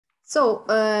So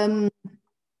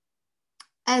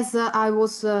as I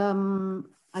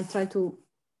try to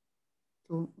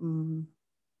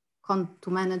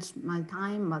manage my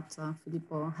time, but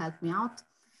Filippo helped me out.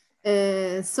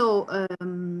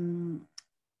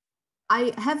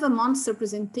 I have a monster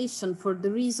presentation for the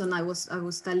reason I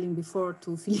was telling before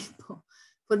to Filippo,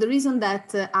 for the reason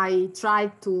that I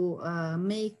tried to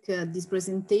make this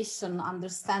presentation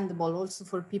understandable also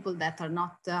for people that are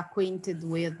not acquainted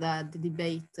with the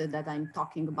debate that I'm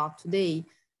talking about today,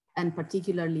 and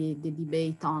particularly the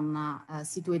debate on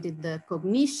situated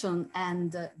cognition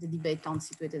and the debate on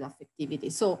situated affectivity.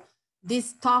 So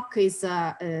this talk is,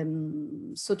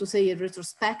 so to say, a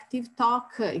retrospective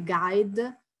talk, a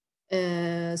guide.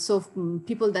 So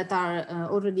people that are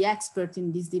already expert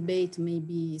in this debate may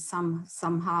be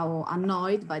somehow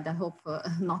annoyed, but I hope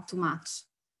not too much.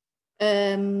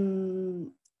 I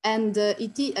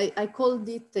called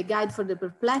it a guide for the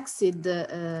perplexed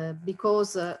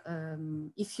because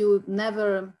if you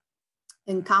never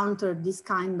encounter this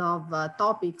kind of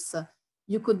topics,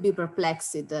 you could be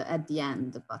perplexed at the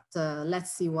end, but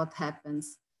let's see what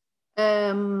happens.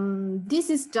 This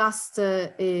is just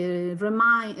a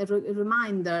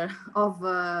reminder of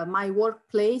my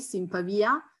workplace in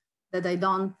Pavia that I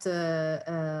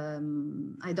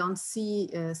don't see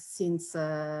since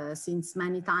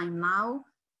many time now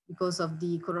because of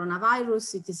the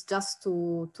coronavirus. It is just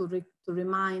to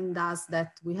remind us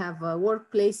that we have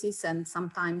workplaces, and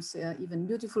sometimes even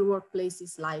beautiful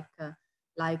workplaces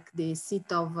like the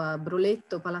seat of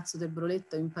Broletto, Palazzo del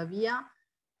Broletto in Pavia.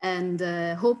 And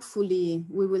hopefully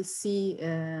we will see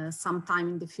sometime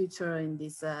in the future in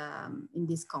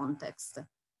this context.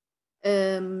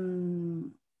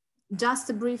 Just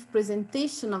a brief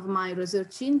presentation of my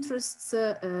research interests.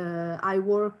 I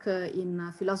work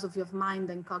in philosophy of mind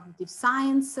and cognitive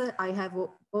science. I have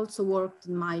also worked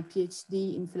in my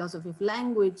PhD in philosophy of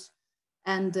language.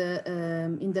 And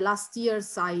in the last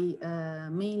years, I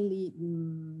mainly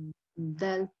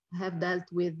have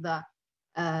dealt with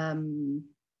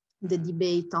the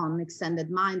debate on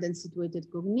extended mind and situated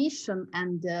cognition.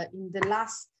 And in the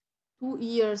last 2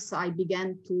 years, I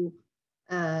began to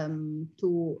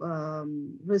do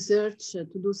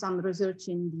some research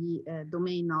in the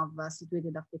domain of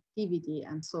situated affectivity,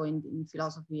 and so in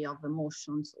philosophy of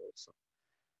emotions also.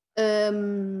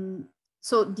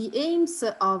 So the aims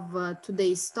of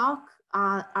today's talk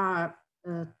are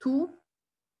two.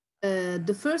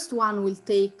 The first one will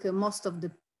take most of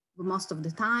the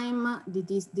time.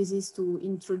 This is to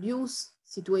introduce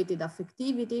situated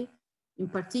affectivity, in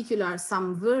particular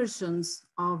some versions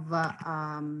of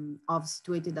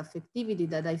situated affectivity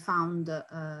that I found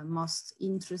most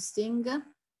interesting,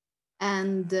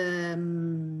 and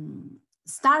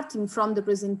starting from the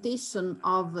presentation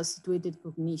of situated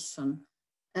cognition,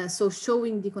 so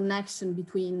showing the connection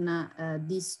between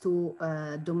these two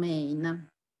domains,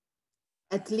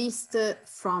 at least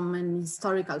from an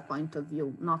historical point of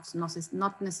view, not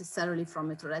necessarily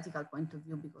from a theoretical point of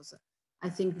view, because I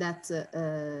think that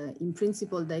in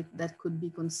principle that could be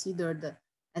considered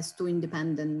as two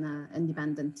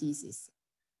independent theses.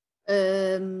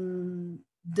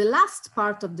 The last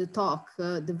part of the talk,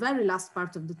 the very last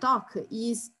part of the talk,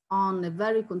 is on a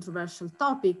very controversial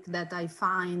topic that I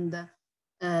find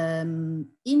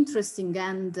interesting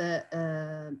and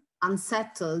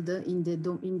unsettled in the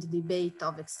debate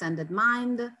of extended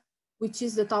mind, which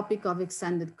is the topic of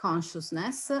extended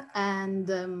consciousness. And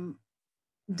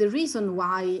the reason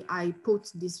why I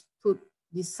put this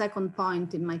second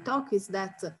point in my talk is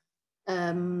that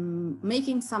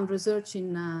making some research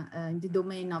in the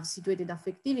domain of situated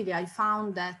affectivity, I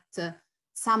found that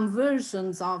some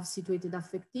versions of situated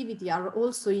affectivity are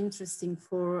also interesting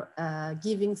for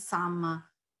giving some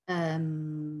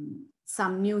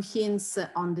new hints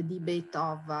on the debate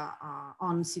of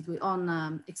on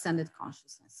extended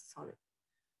consciousness. Sorry,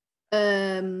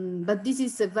 but this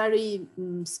is a very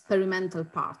experimental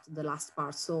part, the last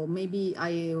part. So maybe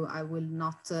I will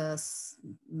not tell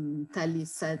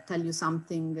you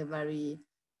something very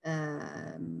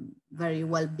very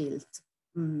well built,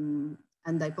 and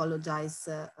I apologize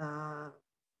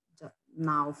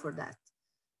now for that.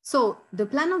 So the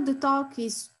plan of the talk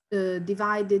is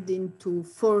divided into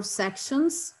 4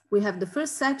 sections. We have the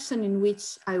first section in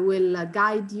which I will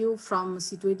guide you from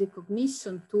situated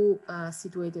cognition to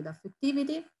situated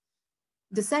affectivity.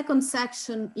 The second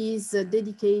section is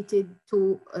dedicated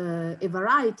to a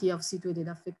variety of situated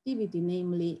affectivity,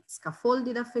 namely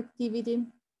scaffolded affectivity.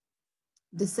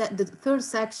 The third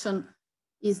section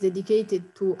is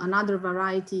dedicated to another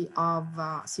variety of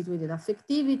situated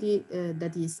affectivity,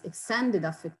 that is extended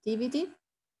affectivity.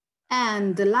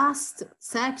 And the last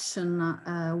section,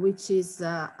 which is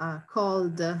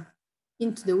called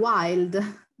Into the Wild,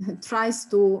 tries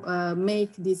to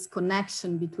make this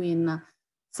connection between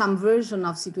some version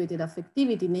of situated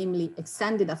affectivity, namely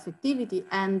extended affectivity,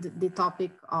 and the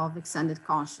topic of extended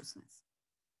consciousness.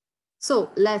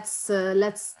 So let's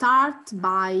start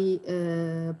by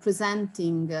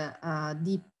presenting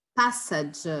the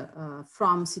passage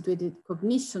from situated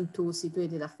cognition to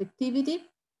situated affectivity.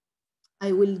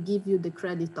 I will give you the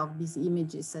credit of these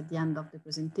images at the end of the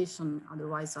presentation,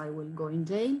 otherwise I will go in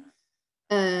jail.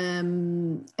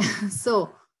 So,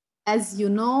 as you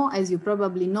know, as you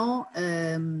probably know,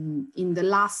 in the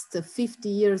last 50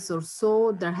 years or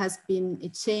so, there has been a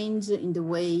change in the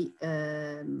way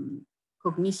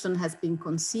cognition has been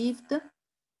conceived.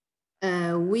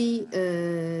 We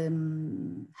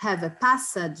have a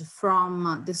passage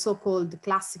from the so-called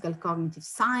classical cognitive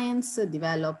science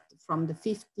developed from the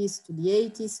 50s to the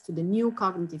 80s to the new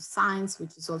cognitive science,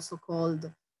 which is also called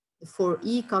the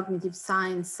 4E cognitive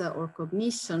science or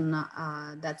cognition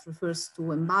that refers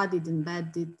to embodied,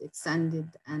 embedded,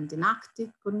 extended, and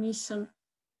enacted cognition.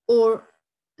 Or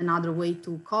another way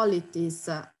to call it is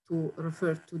to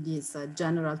refer to this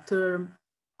general term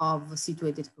of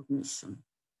situated cognition.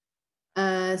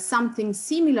 Something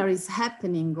similar is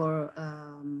happening or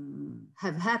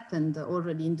have happened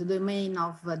already in the domain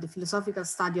of the philosophical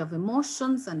study of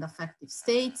emotions and affective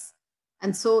states.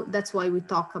 And so that's why we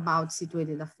talk about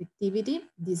situated affectivity.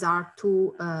 These are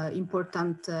two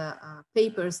important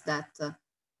papers that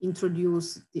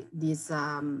introduce this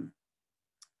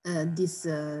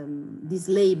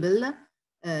label,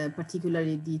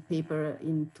 particularly the paper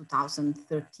in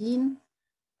 2013.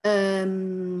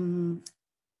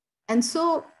 And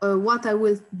so what I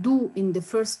will do in the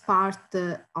first part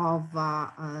of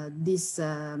this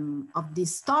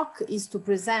talk is to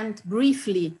present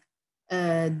briefly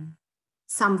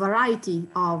some varieties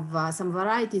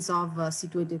of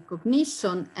situated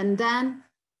cognition, and then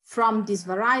from these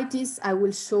varieties I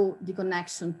will show the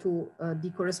connection to the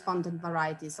correspondent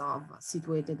varieties of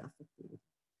situated affectivity.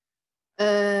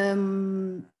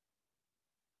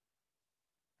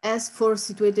 As for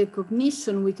situated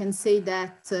cognition, we can say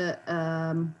that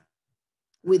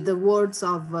with the words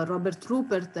of Robert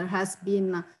Rupert, there has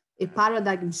been a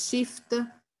paradigm shift,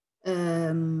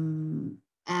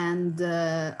 and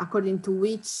according to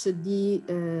which the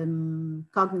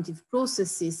cognitive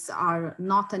processes are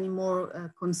not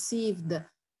anymore conceived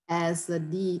as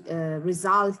the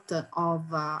result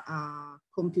of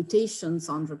computations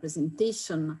on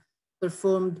representation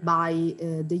performed by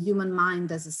the human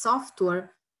mind as a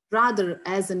software, rather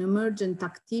as an emergent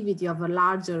activity of a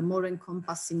larger, more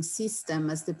encompassing system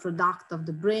as the product of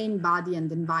the brain, body, and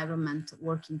environment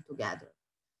working together.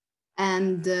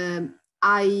 And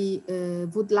I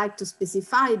would like to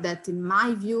specify that in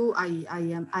my view,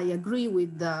 I agree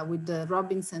with the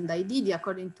Robbins and Aididi,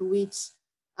 according to which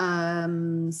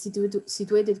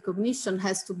situated cognition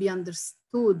has to be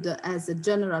understood as a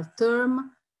general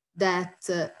term that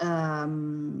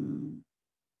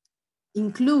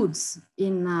includes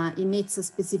in its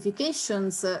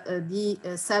specifications the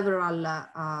several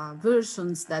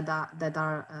versions that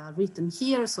are written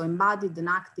here, so embodied,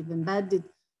 enactive, embedded,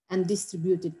 and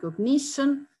distributed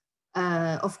cognition.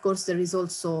 Of course, there is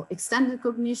also extended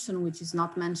cognition, which is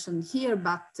not mentioned here,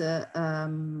 but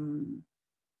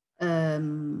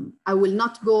I will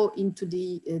not go into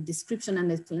the description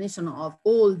and explanation of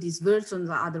all these versions,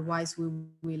 otherwise we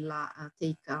will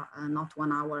take not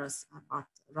 1 hour, but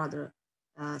rather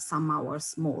some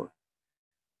hours more.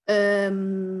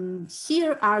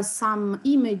 Here are some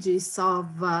images of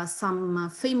some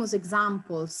famous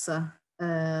examples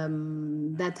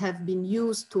that have been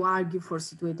used to argue for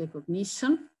situated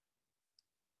cognition.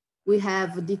 We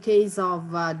have the case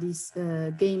of this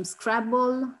game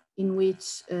Scrabble, in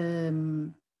which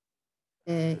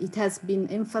it has been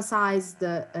emphasized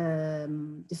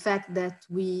the fact that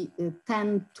we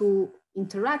tend to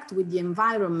interact with the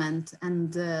environment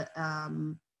and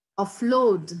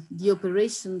offload the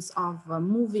operations of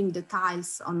moving the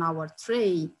tiles on our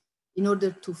tray in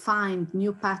order to find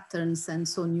new patterns and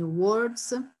so new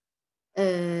words.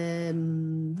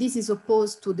 This is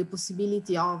opposed to the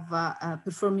possibility of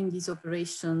performing these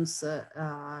operations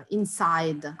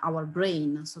inside our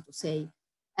brain, so to say.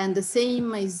 And the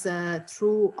same is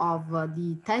true of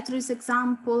the Tetris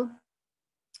example,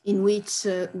 in which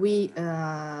we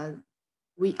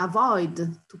avoid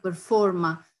to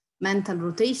perform mental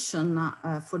rotation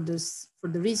for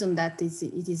the reason that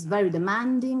it is very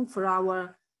demanding for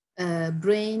our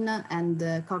brain and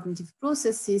cognitive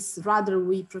processes. Rather,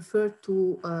 we prefer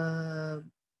to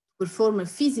perform a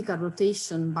physical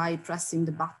rotation by pressing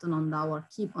the button on our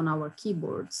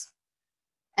keyboards.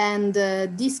 And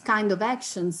these kind of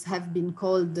actions have been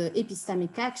called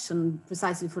epistemic action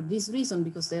precisely for this reason,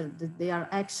 because they are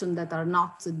actions that are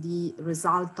not the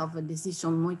result of a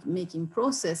decision-making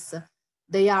process.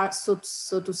 They are, so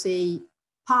to say,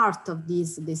 part of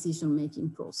this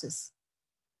decision-making process.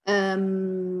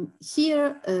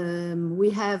 Here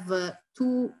we have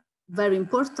two very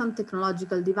important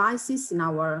technological devices in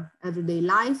our everyday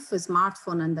life, a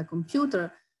smartphone and a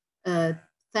computer.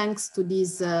 Thanks to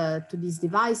these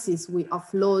devices, we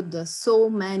offload so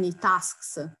many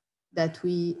tasks that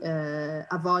we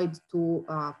avoid to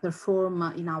perform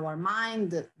in our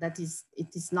mind. That is,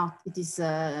 it is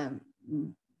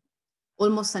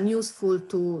almost unuseful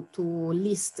to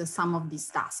list some of these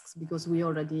tasks, because we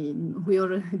already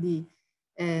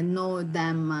know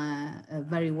them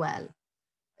very well.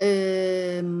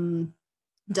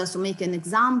 Just to make an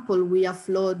example, we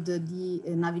offload the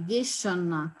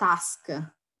navigation task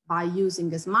by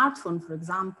using a smartphone, for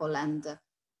example, and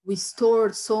we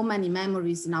store so many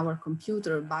memories in our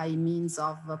computer by means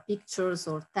of pictures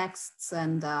or texts.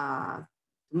 And to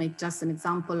make just an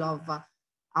example of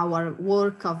our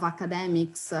work of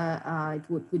academics, it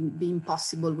would be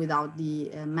impossible without the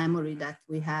memory that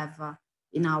we have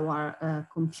in our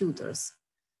computers.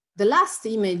 The last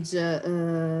image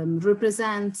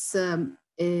represents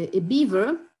a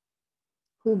beaver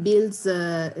who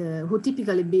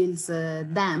typically builds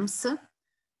dams.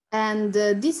 And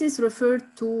this is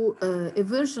referred to a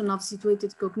version of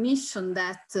situated cognition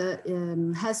that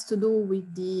has to do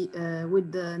with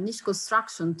the niche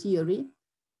construction theory,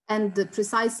 and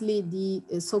precisely the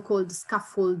so-called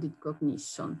scaffolded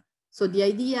cognition. So the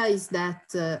idea is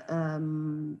that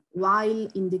while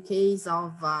in the case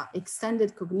of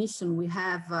extended cognition, we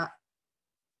have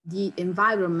the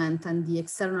environment and the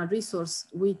external resource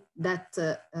that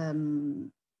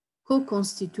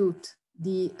co-constitute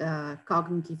the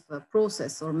cognitive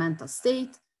process or mental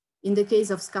state. In the case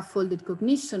of scaffolded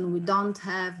cognition, we don't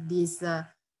have this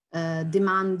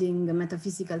demanding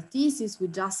metaphysical thesis. We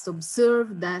just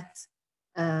observe that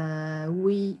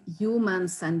we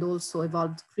humans and also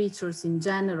evolved creatures in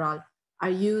general are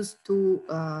used to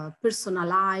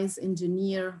personalize,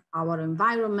 engineer our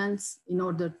environments in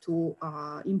order to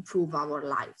improve our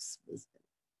lives, basically.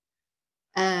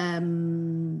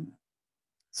 And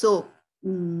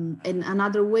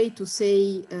another way to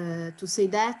say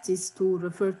that is to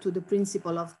refer to the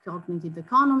principle of cognitive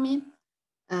economy,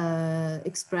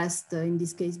 expressed in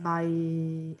this case by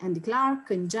Andy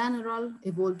Clark. In general,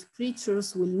 evolved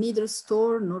creatures will neither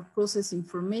store nor process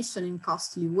information in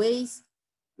costly ways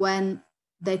when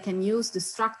they can use the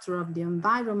structure of the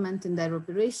environment and their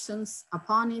operations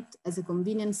upon it as a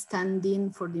convenient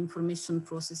stand-in for the information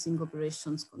processing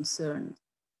operations concerned.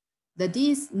 That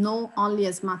is, know only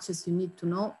as much as you need to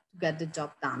know to get the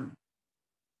job done.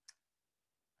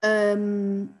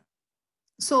 To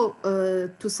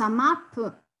sum up,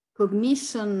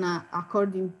 cognition,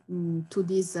 according to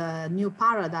this new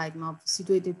paradigm of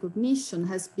situated cognition,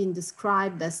 has been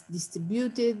described as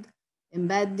distributed,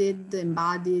 embedded,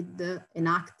 embodied,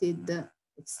 enacted,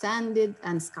 extended,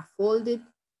 and scaffolded,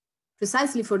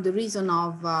 precisely for the reason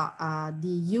of the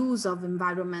use of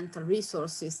environmental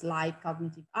resources like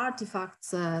cognitive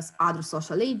artifacts, other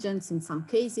social agents in some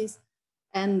cases,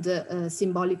 and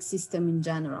symbolic system in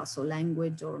general, so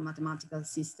language or mathematical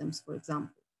systems, for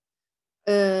example.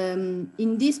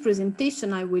 In this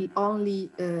presentation, I will only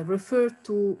refer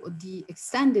to the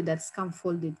extended and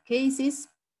scaffolded cases,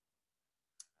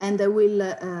 and I will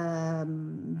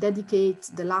dedicate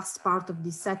the last part of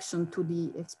this section to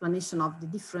the explanation of the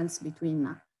difference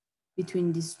between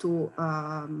these two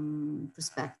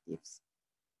perspectives.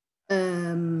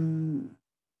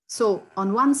 So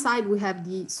on one side, we have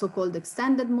the so-called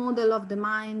extended model of the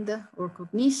mind or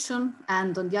cognition,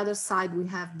 and on the other side, we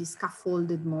have the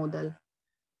scaffolded model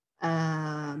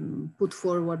put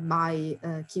forward by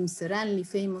Kim Serenli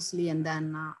famously, and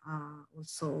then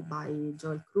also by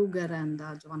Joel Kruger and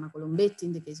Giovanna Colombetti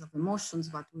in the case of emotions,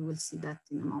 but we will see that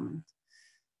in a moment.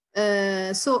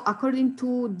 So according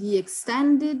to the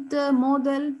extended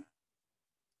model,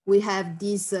 we have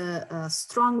this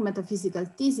strong metaphysical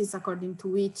thesis according to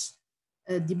which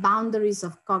the boundaries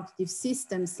of cognitive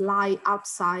systems lie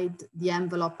outside the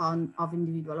envelope of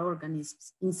individual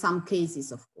organisms, in some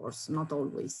cases, of course, not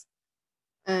always.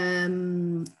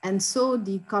 And so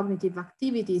the cognitive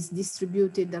activity is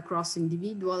distributed across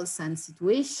individuals and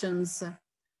situations.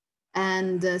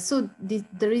 And so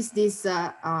there is this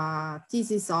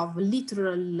thesis of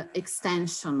literal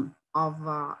extension of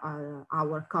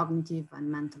our cognitive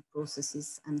and mental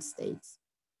processes and states.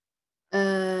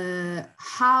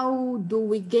 how do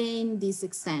we gain this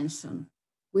extension?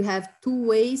 We have two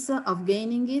ways of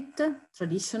gaining it.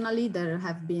 Traditionally, there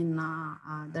have been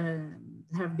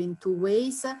two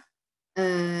ways.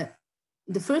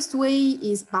 The first way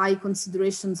is by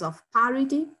considerations of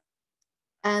parity,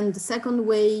 and the second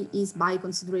way is by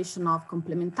consideration of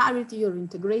complementarity or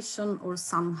integration, or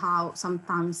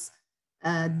sometimes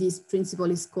this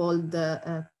principle is called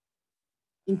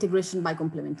integration by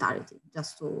complementarity,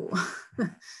 just to,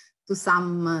 to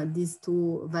sum these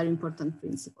two very important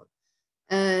principles.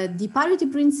 The parity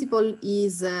principle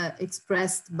is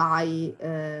expressed by,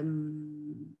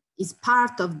 is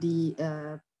part of the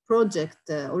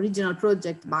original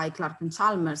project by Clark and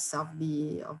Chalmers of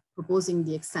proposing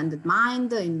the extended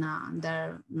mind in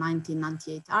their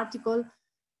 1998 article.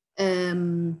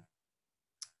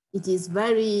 It is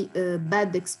very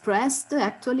bad expressed,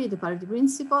 actually, the parity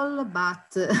principle, but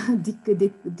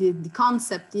the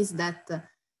concept is that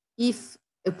if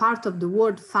a part of the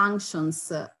word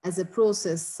functions as a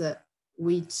process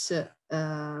which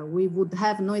we would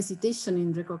have no hesitation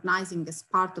in recognizing as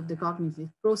part of the cognitive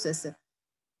process,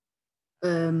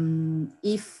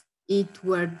 if it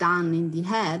were done in the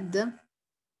head,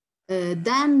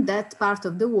 then that part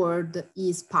of the word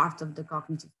is part of the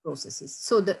cognitive processes.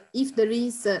 So if there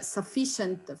is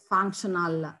sufficient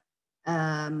functional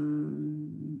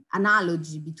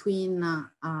analogy between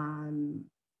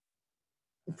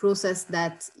the process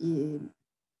that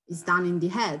is done in the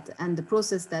head and the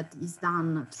process that is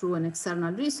done through an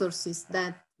external resources,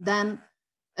 that then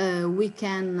we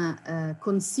can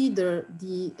consider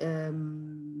the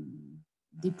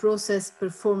process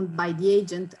performed by the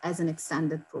agent as an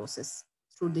extended process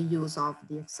through the use of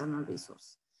the external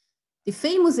resource. The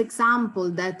famous example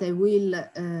that I will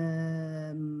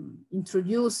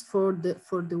introduce for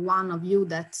the one of you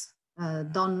that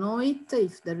don't know it,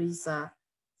 if there is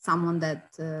someone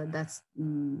that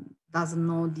doesn't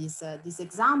know this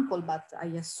example, but I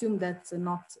assume that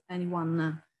not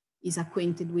anyone is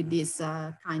acquainted with this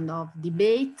kind of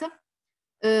debate,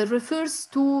 refers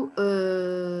to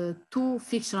two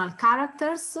fictional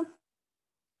characters,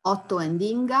 Otto and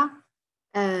Inga.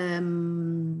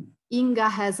 Inga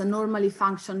has a normally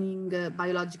functioning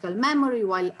biological memory,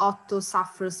 while Otto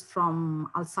suffers from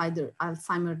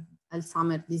Alzheimer's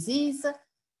disease.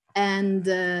 And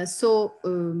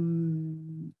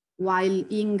while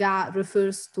Inga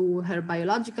refers to her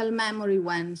biological memory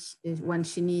when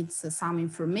she needs some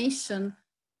information,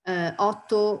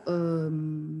 Otto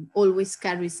always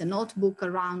carries a notebook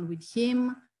around with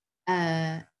him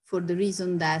for the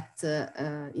reason that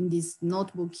in this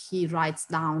notebook he writes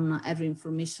down every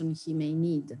information he may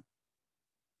need.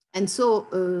 And so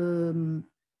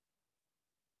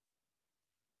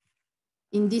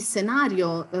in this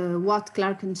scenario, what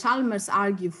Clark and Chalmers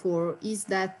argue for is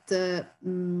that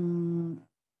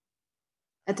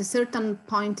at a certain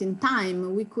point in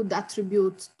time, we could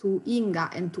attribute to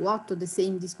Inga and to Otto the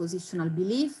same dispositional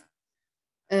belief.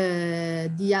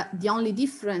 The only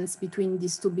difference between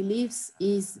these two beliefs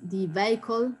is the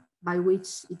vehicle by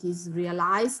which it is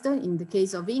realized. In the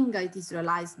case of Inga, it is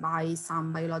realized by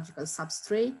some biological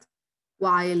substrate,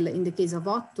 while in the case of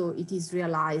Otto, it is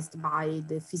realized by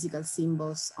the physical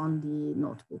symbols on the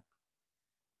notebook.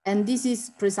 And this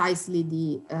is precisely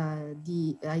the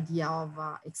idea of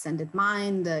extended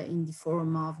mind in the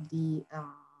form of the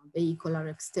vehicular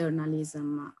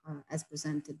externalism as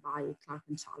presented by Clark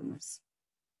and Chalmers.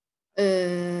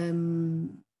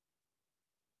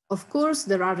 Of course,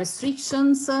 there are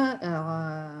restrictions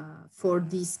for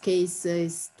these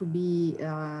cases to be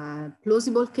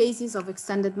plausible cases of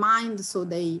extended mind. So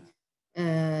they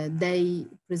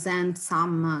present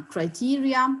some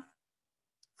criteria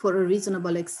for a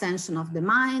reasonable extension of the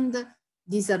mind.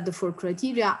 These are the 4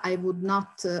 criteria. I would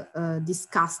not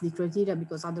discuss the criteria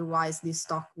because otherwise this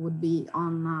talk would be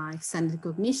on extended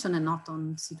cognition and not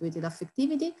on situated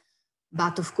affectivity.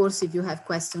 But of course, if you have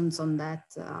questions on that,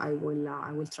 I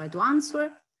will try to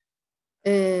answer.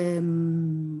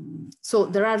 So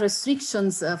there are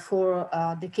restrictions for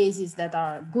the cases that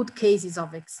are good cases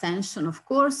of extension, of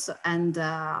course, and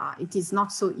it is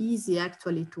not so easy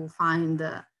actually to find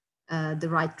the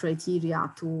right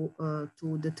criteria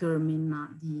to determine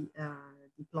the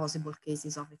plausible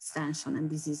cases of extension, and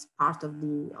this is part of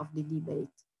the debate.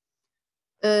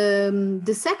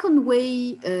 The second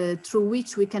way through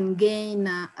which we can gain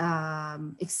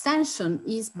extension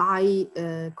is by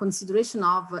consideration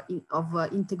of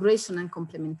integration and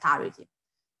complementarity.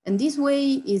 And this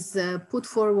way is put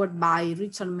forward by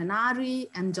Richard Menary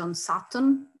and John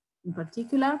Sutton in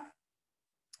particular.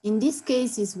 In these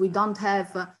cases, we don't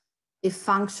have a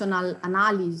functional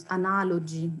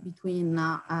analogy between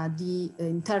the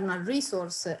internal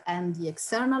resource and the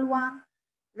external one.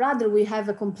 Rather, we have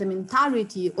a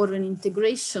complementarity or an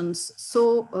integration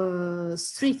so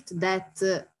strict that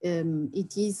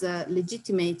it is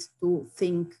legitimate to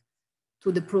think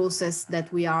to the process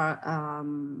that we are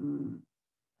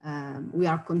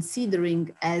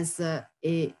considering as a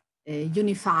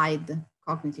unified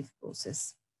cognitive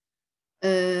process.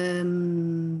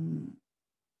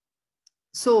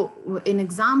 So an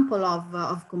example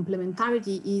of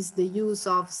complementarity is the use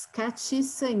of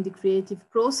sketches in the creative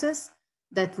process.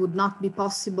 That would not be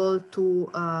possible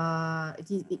to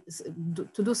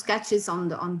do sketches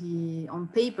on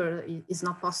paper. It is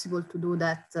not possible to do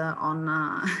that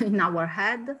in our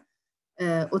head,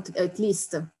 or at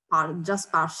least just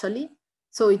partially.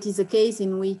 So it is a case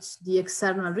in which the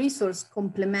external resource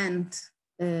complement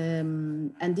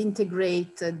and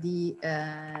integrate the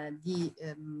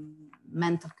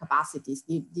mental capacities,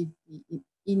 the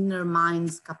inner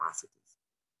mind's capacities.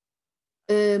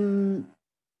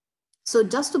 So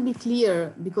just to be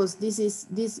clear, because this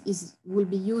will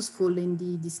be useful in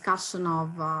the discussion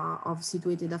of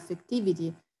situated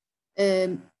affectivity.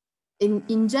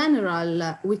 In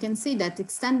general, we can say that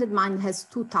extended mind has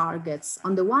two targets.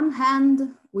 On the one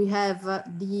hand, we have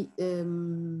the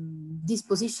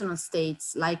dispositional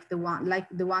states, like the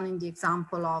one in the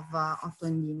example of Otto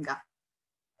and Inga.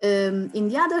 On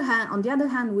the other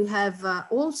hand, we have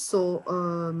also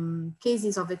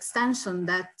cases of extension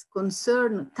that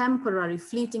concern temporary,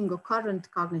 fleeting, or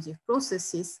current cognitive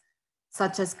processes,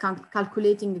 such as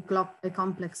calculating a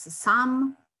complex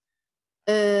sum,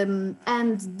 and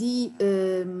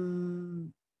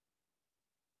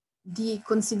the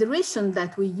consideration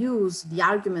that we use, the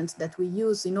arguments that we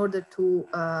use in order to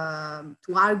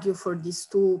argue for these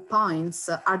 2 points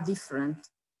are different.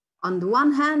 On the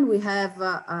one hand, we have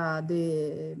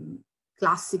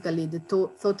classically the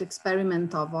thought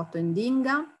experiment of Otto and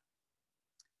Inga.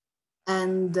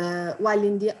 And while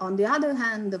on the other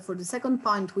hand, for the second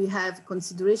point, we have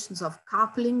considerations of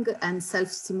coupling and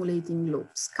self-stimulating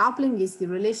loops. Coupling is the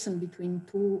relation between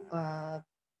two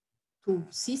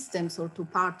systems or two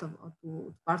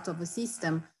parts of a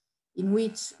system in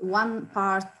which one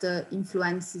part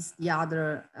influences the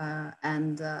other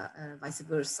and vice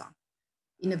versa.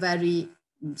 In a very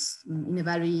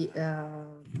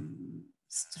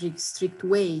strict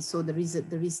way. So there is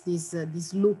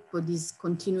this loop, this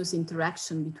continuous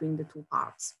interaction between the 2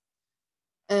 parts.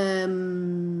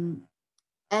 And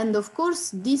of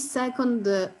course, this second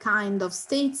kind of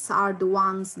states are the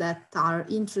ones that are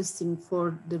interesting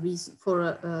for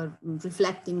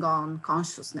reflecting on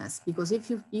consciousness. Because if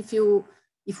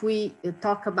we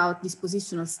talk about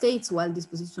dispositional states, well,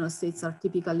 dispositional states are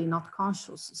typically not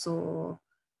conscious. So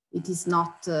it is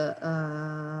not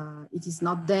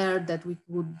there that we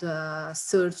could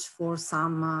search for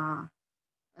some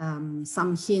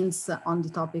hints on the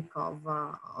topic of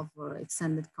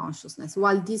extended consciousness.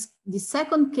 While this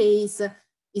second case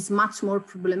is much more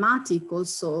problematic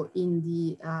also in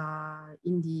the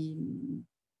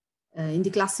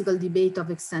classical debate of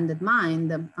extended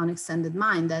mind, and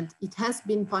it has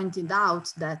been pointed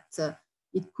out that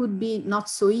it could be not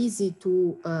so easy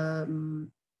to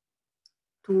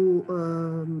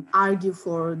argue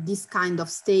for this kind of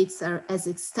states as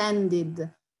extended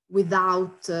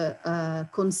without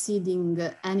conceding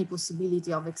any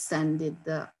possibility of extended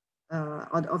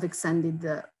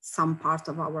some part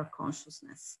of our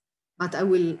consciousness. But I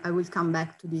will come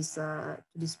back to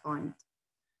this point.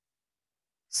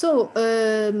 So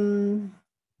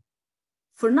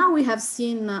for now we have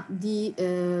seen the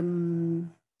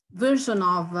version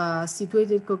of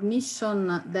situated cognition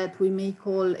that we may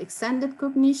call extended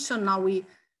cognition. Now we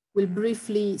will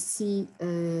briefly see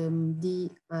the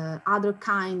other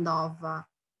kind of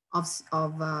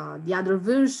the other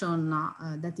version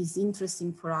that is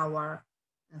interesting for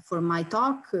my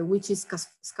talk, which is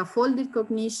scaffolded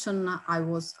cognition.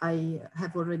 I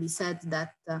have already said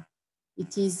that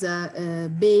it is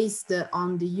based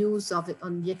on the use of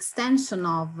the extension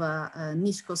of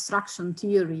niche construction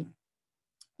theory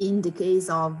in the case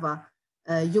of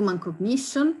human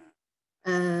cognition.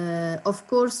 Of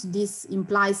course, this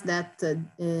implies that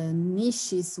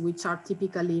niches, which are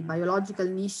typically biological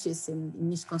niches in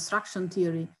niche construction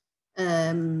theory,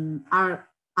 can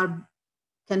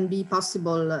be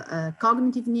possible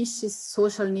cognitive niches,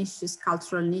 social niches,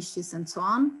 cultural niches, and so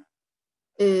on.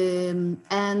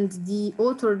 And the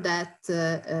author that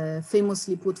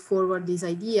famously put forward this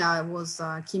idea was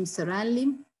Kim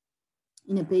Sterrenli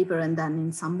in a paper and then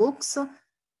in some books.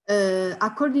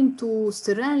 According to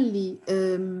Sterrenli,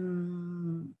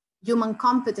 human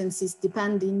competencies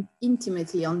depend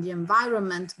intimately on the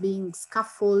environment being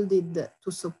scaffolded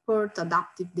to support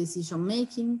adaptive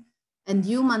decision-making, and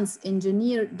humans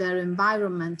engineer their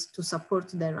environment to support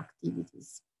their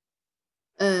activities.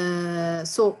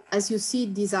 So as you see,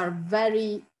 these are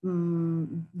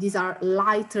these are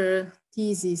lighter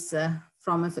theses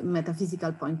from a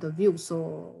metaphysical point of view.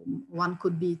 So one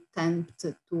could be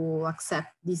tempted to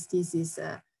accept these theses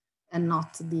and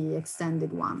not the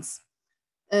extended ones.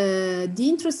 The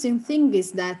interesting thing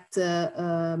is that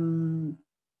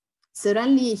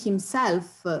Serelli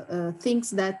himself thinks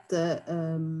that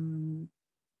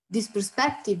this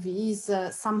perspective is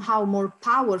somehow more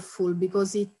powerful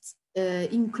because it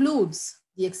includes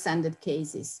the extended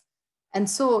cases. And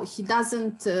so he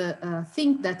doesn't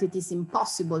think that it is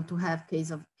impossible to have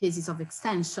cases of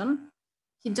extension.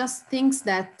 He just thinks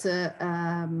that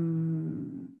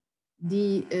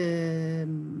the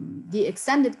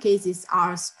extended cases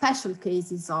are special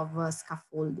cases of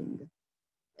scaffolding,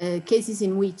 cases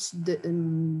in which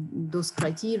those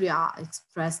criteria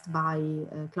expressed by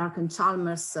Clark and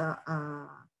Chalmers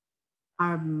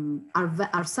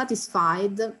are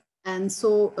satisfied, and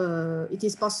so it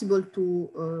is possible to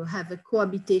have a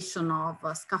cohabitation of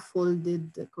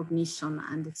scaffolded cognition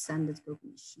and extended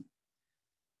cognition.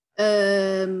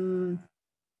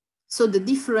 So the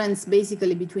difference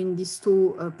basically between these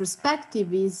two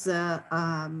perspectives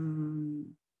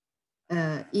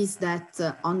is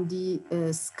that on the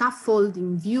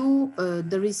scaffolding view,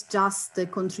 there is just a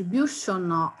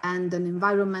contribution and an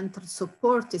environmental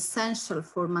support essential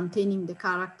for maintaining the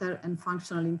character and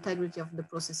functional integrity of the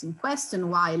process in question,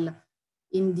 while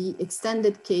in the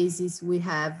extended cases, we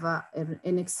have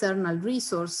an external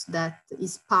resource that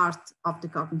is part of the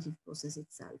cognitive process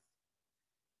itself.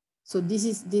 So this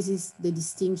is the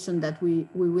distinction that we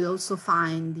will also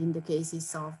find in the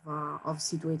cases of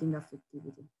situating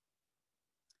affectivity.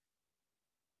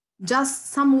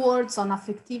 Just some words on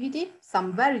affectivity,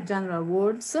 some very general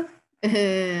words.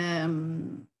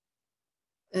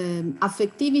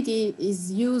 Affectivity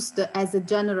is used as a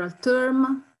general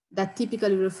term that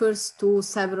typically refers to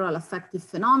several affective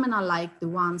phenomena like the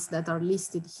ones that are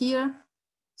listed here.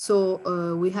 So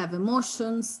we have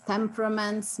emotions,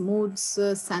 temperaments, moods,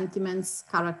 sentiments,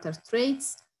 character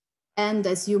traits. And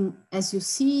as you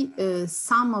see,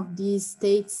 some of these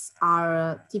states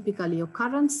are typically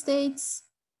occurrent states,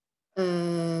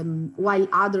 while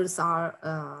others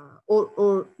are,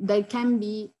 or they can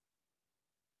be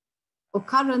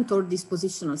occurrent or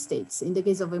dispositional states. In the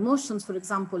case of emotions, for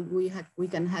example, we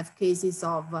can have cases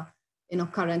of an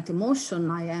occurrent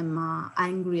emotion. I am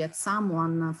angry at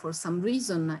someone for some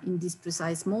reason in this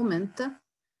precise moment,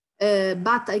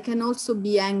 but I can also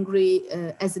be angry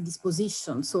as a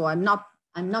disposition. So I'm not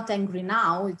angry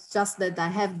now. It's just that I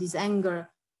have this anger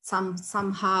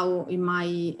somehow in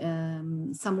my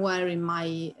somewhere in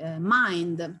my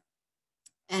mind,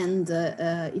 and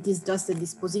it is just a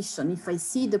disposition. If I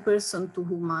see the person to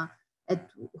whom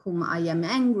at whom I am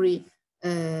angry,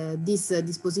 this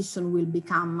disposition will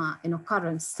become an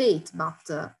occurrent state, but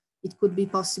it could be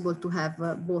possible to have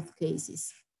both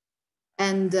cases.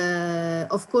 And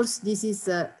of course, this is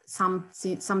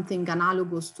something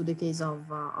analogous to the case of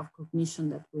cognition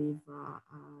that we've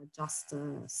just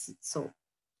saw.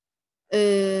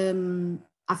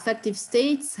 Affective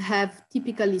states have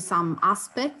typically some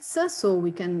aspects, so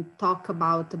we can talk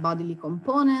about the bodily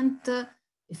component, a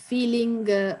feeling,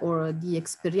 or the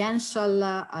experiential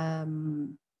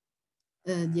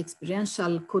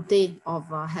côté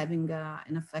of having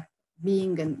an affect,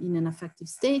 being in an affective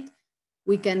state.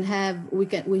 We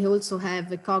also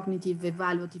have a cognitive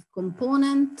evaluative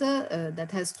component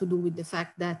that has to do with the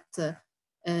fact that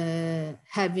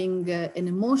having an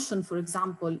emotion, for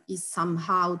example, is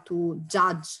somehow to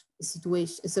judge a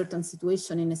certain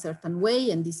situation in a certain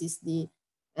way, and this is the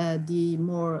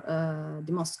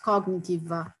most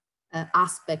cognitive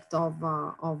aspect of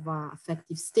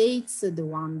affective states, the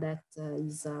one that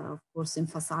is of course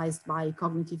emphasized by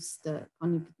cognitivist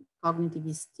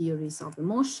theories of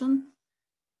emotion.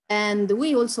 And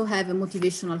we also have a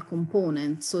motivational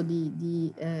component, so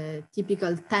the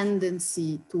typical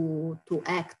tendency to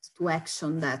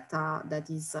action that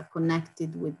is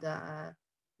connected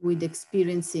with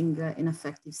experiencing an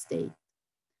affective state.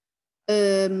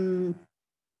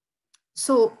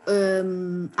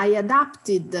 I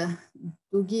adapted to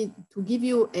give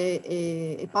you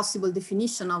a possible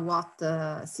definition of what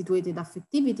situated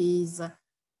affectivity is.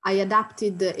 I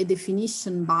adapted a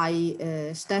definition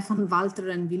by Stefan, Walter,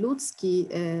 and Wiludzki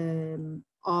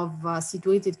of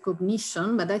situated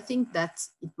cognition, but I think that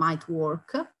it might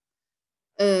work.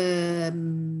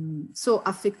 So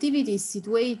affectivity is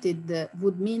situated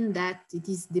would mean that it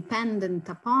is dependent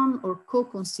upon or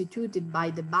co-constituted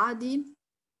by the body,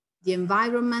 the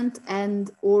environment,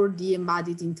 and or the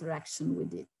embodied interaction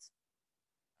with it.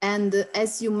 And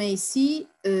as you may see,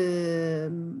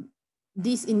 in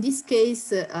this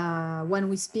case, when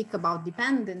we speak about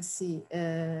dependence,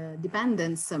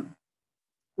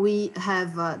 we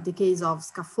have the case of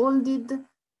scaffolded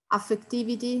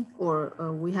affectivity, or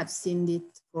we have seen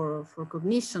it for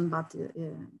cognition, but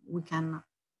we can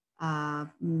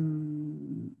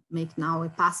make now a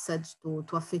passage to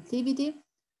affectivity.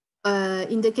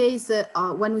 In the case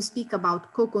when we speak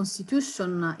about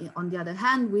co-constitution, on the other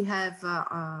hand, we have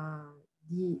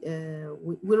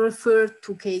we refer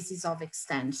to cases of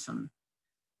extension.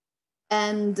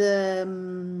 And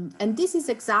this is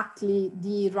exactly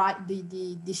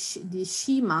the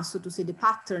schema, so to say, the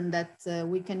pattern that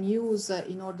we can use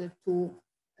in order to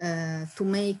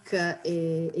make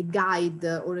a guide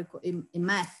or a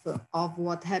map of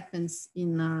what happens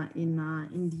in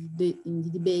the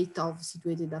debate of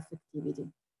situated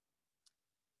affectivity.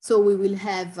 So we will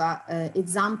have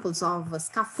examples of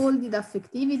scaffolded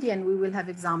affectivity, and we will have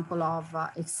example of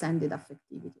extended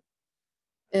affectivity.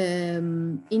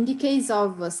 In the case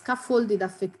of scaffolded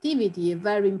affectivity, a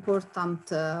very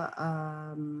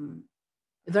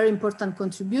important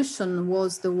contribution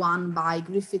was the one by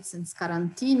Griffiths and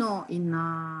Scarantino in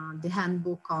the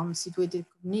handbook on situated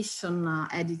cognition,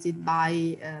 edited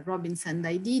by Robbins and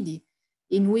Aididi,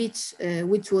 in which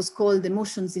was called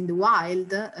Emotions in the Wild,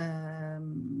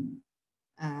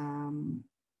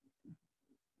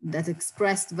 that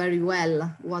expressed very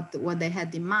well what they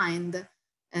had in mind.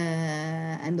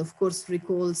 And of course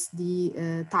recalls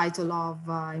the title of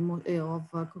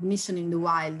Cognition in the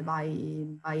Wild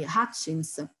by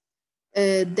Hutchins.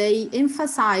 They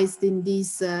emphasized in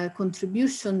this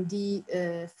contribution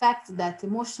the fact that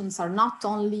emotions are not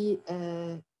only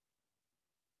to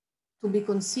be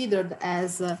considered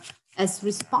as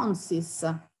responses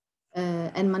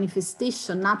and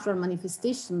natural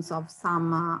manifestations of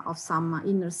some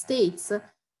inner states.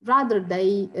 Rather,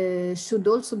 they should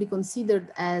also be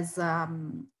considered as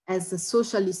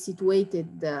socially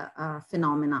situated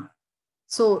phenomena.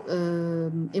 So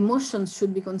emotions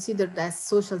should be considered as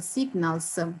social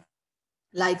signals,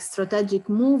 like strategic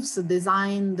moves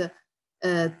designed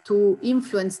to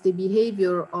influence the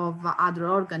behavior of other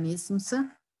organisms.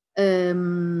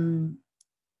 And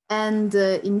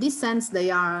in this sense, they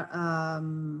are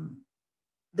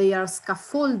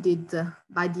scaffolded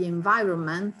by the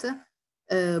environment,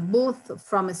 both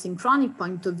from a synchronic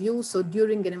point of view. So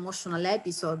during an emotional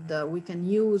episode, we can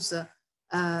use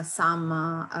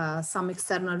some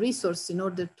external resource in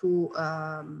order to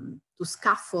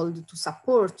scaffold, to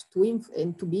support,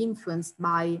 and to be influenced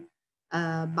by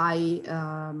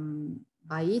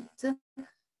it,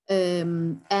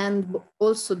 and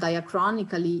also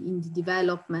diachronically in the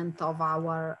development of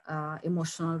our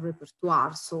emotional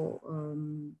repertoire. So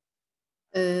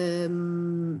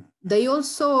they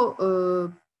also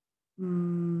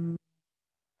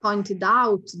pointed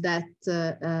out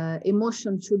that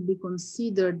emotion should be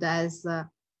considered as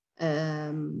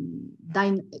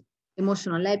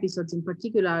emotional episodes in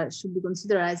particular should be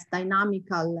considered as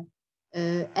dynamical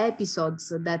episodes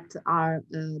that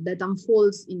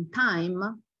unfolds in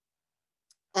time,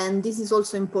 and this is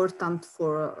also important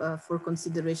for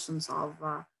considerations of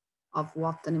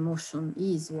what an emotion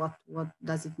is, what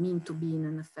does it mean to be in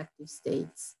an affective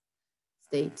state.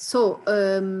 So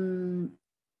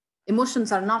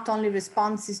emotions are not only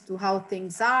responses to how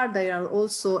things are, they are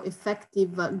also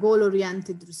effective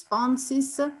goal-oriented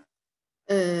responses.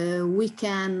 We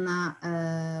can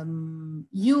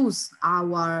use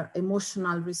our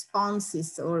emotional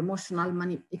responses or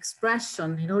emotional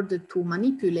expression in order to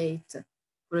manipulate,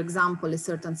 for example, a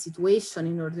certain situation,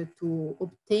 in order to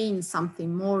obtain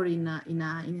something more in a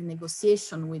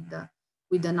negotiation with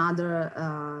another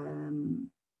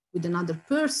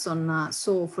person.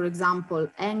 So, for example,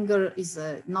 anger is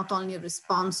not only a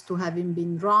response to having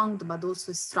been wronged, but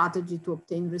also a strategy to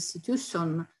obtain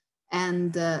restitution.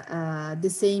 And the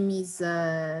same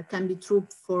can be true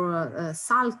for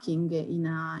sulking in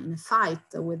a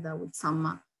fight with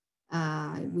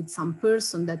some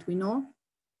person that we know.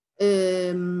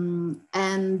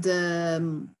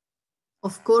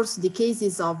 Of course, the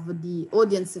cases of the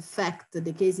audience effect,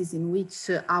 the cases in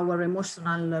which our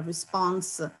emotional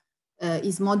response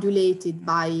is modulated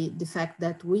by the fact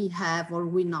that we have or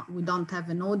we don't have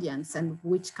an audience, and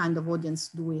which kind of audience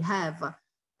do we have,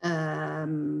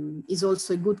 is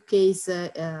also a good case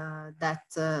that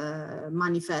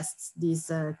manifests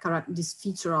this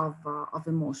feature of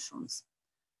emotions.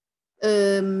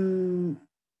 The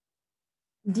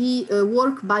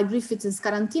work by Griffiths and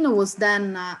Scarantino was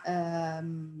then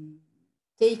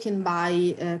taken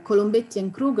by Colombetti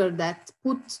and Kruger, that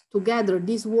put together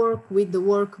this work with the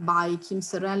work by Kim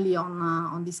Serelli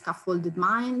on the scaffolded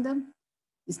mind,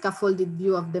 the scaffolded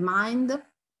view of the mind.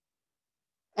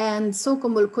 And so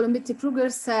Colombetti-Kruger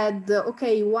said,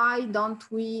 okay, why don't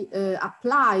we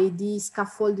apply the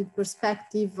scaffolded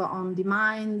perspective on the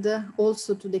mind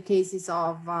also to the cases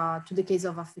of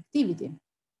affectivity?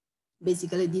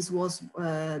 Basically, this was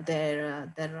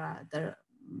their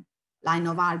line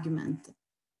of argument.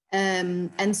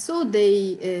 And so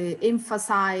they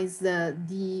emphasized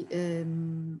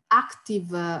the active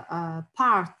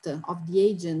part of the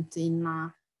agent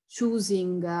in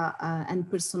choosing and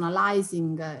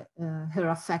personalizing her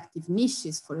affective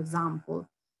niches, for example.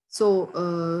 So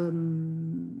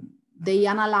they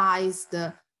analyzed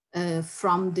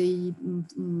from the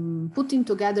putting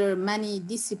together many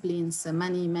disciplines,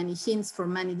 many hints for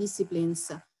many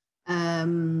disciplines,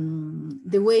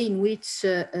 the way in which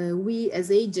we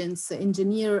as agents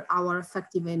engineer our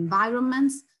affective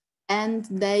environments, and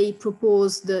they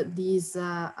proposed this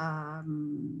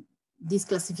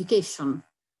classification.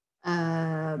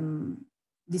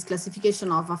 This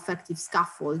classification of affective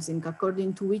scaffolding,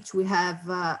 according to which we have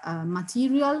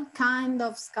material kind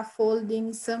of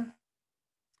scaffoldings,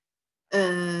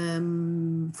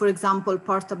 for example,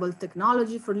 portable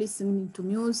technology for listening to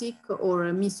music, or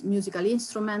a musical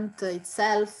instrument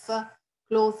itself,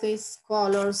 clothes,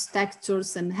 colors,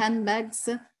 textures, and handbags.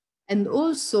 And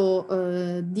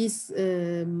also these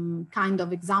kind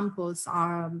of examples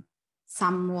are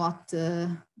somewhat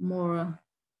more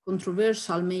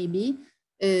controversial, maybe.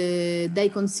 They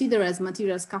consider as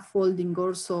material scaffolding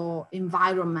also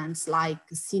environments like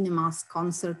cinemas,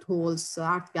 concert halls,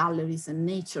 art galleries, and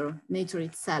nature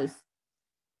itself.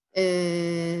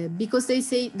 Because they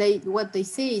say, what they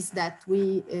say is that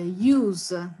we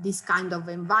use this kind of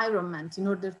environment in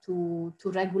order to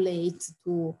regulate,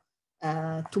 to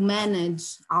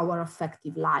manage our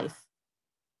affective life.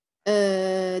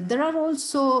 There are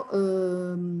also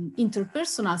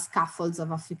interpersonal scaffolds of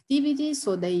affectivity.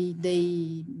 So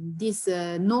this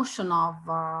notion of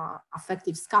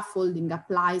affective scaffolding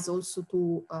applies also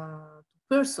to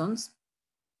persons,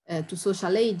 to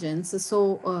social agents.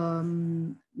 So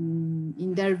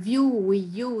in their view, we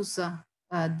use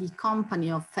the company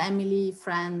of family,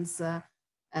 friends,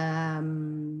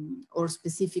 or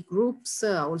specific groups,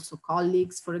 also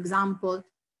colleagues, for example,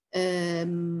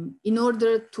 in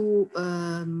order to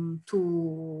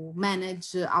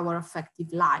manage our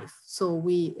affective life. So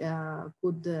we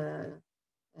could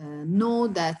know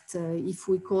that if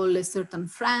we call a certain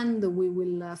friend, we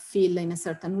will feel in a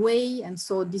certain way, and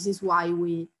so this is why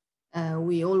we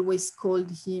always call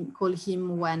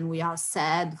him when we are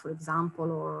sad, for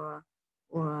example,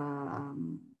 or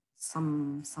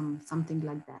something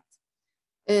like that.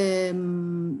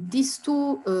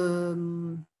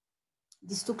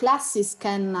 These two classes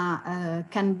can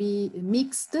be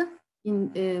mixed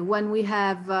in when we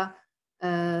have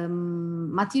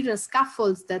material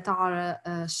scaffolds that are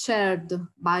shared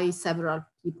by several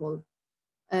people.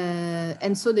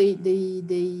 And so they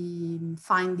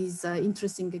find this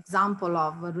interesting example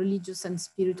of religious and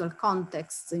spiritual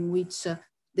contexts in which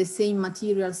the same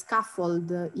material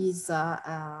scaffold is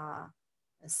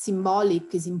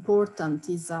symbolic, is important,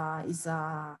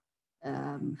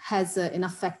 has an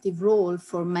affective role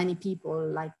for many people.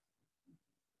 Like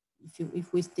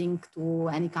if we think to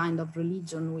any kind of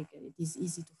religion, it is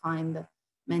easy to find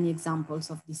many examples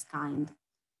of this kind.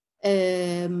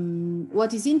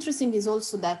 What is interesting is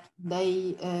also that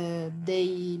they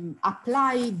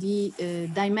apply the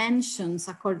dimensions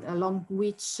along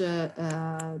which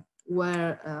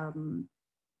were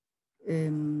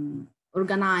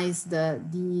organized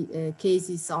the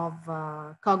cases of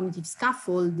cognitive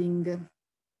scaffolding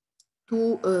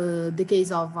to the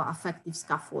case of affective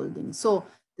scaffolding. So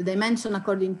the dimension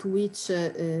according to which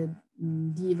the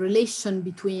relation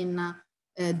between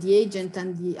the agent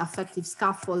and the affective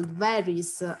scaffold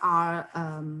varies are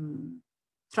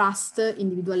trust,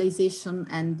 individualization,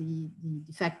 and the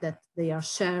fact that they are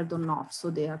shared or not, so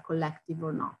they are collective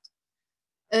or not.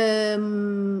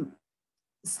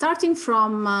 Starting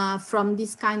from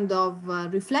this kind of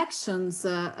reflections,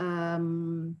 I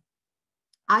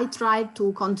tried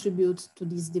to contribute to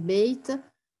this debate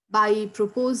by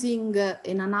proposing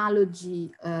an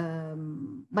analogy,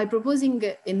 by proposing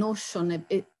a notion,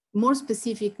 a more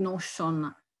specific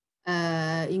notion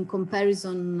in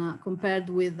comparison, compared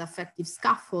with affective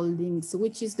scaffoldings,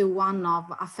 which is the one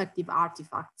of affective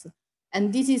artifacts.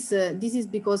 And this is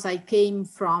because I came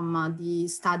from the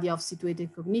study of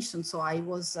situated cognition. So I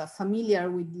was familiar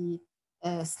with the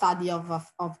study of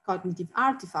cognitive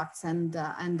artifacts, and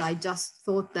I just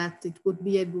thought that it would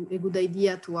be a good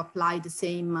idea to apply the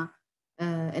same,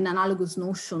 an analogous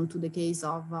notion to the case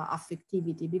of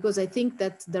affectivity, because I think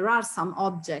that there are some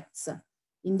objects.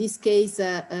 In this case,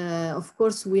 of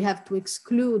course, we have to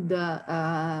exclude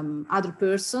other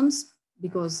persons,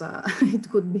 because it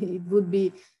would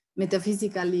be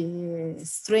metaphysically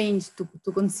strange to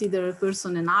consider a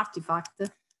person an artifact.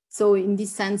 So in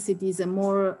this sense, it is a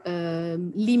more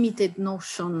limited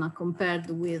notion compared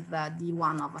with the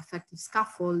one of affective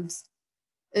scaffolds.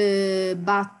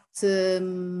 But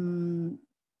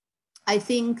I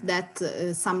think that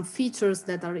some features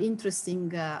that are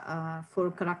interesting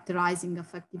for characterizing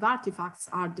affective artifacts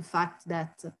are the fact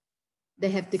that they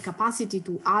have the capacity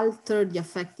to alter the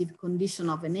affective condition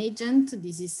of an agent.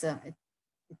 This is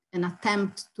an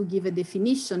attempt to give a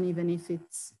definition, even if it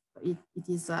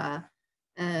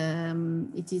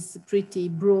is pretty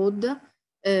broad,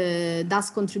 thus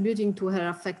contributing to her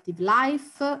affective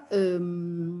life.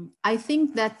 I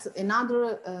think that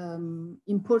another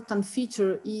important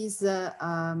feature is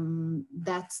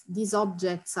that these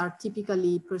objects are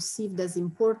typically perceived as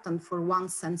important for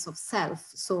one's sense of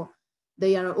self. So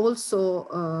they are also,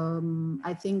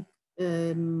 I think,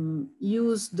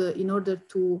 used in order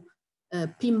to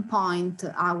pinpoint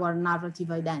our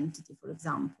narrative identity, for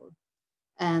example.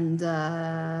 And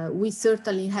we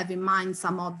certainly have in mind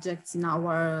some objects in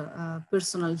our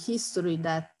personal history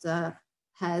that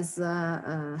has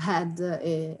had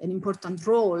an important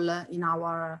role in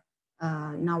our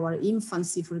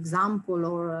infancy, for example,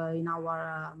 or in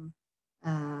our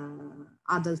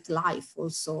adult life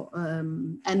also.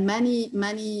 And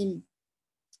many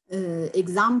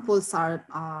examples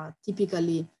are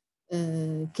typically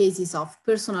cases of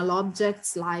personal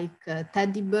objects like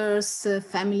teddy bears,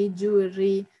 family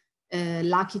jewelry,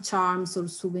 lucky charms or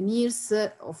souvenirs.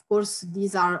 Of course,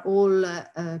 these are all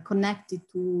connected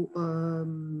to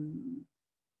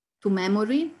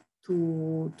memory,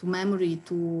 to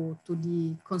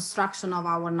the construction of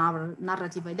our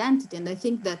narrative identity. And I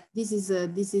think that this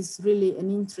is really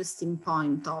an interesting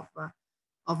point of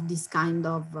this kind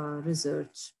of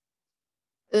research.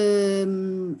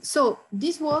 So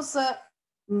this was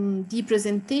the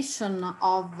presentation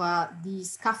of the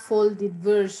scaffolded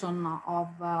version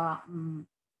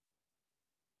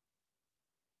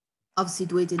of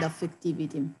situated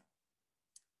affectivity.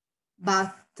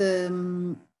 But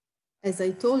as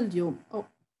I told you, oh,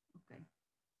 okay,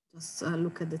 just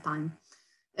look at the time.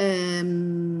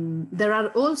 There are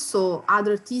also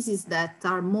other theses that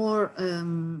are more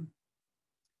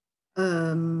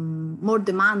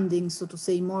demanding, so to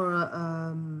say,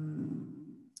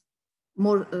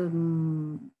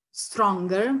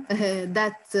 stronger,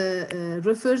 that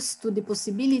refers to the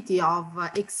possibility of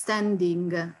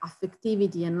extending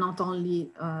affectivity and not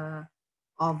only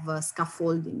of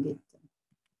scaffolding it.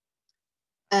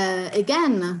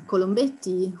 Again,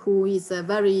 Colombetti, who is a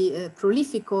very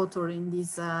prolific author in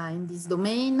this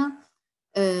domain,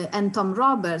 and Tom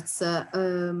Roberts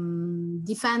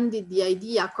defended the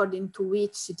idea according to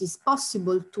which it is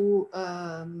possible to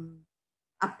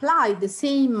apply the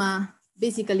same,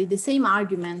 basically the same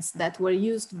arguments that were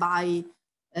used by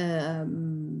Clark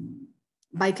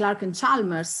and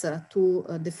Chalmers to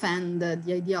defend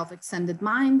the idea of extended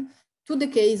mind to the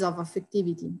case of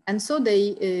affectivity. And so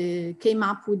they came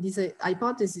up with this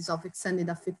hypothesis of extended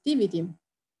affectivity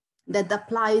that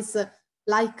applies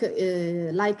like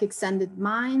extended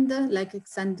mind, like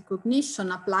extended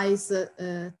cognition, applies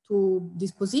to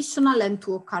dispositional and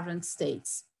to occurrent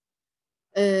states.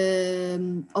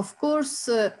 Of course,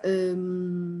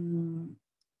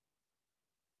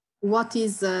 what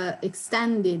is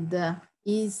extended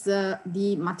is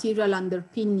the material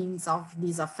underpinnings of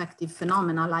these affective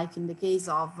phenomena, like in the case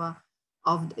of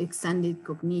extended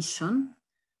cognition.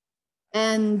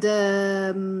 And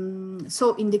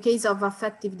so in the case of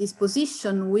affective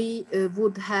disposition, we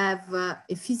would have a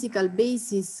physical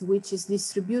basis which is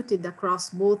distributed across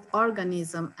both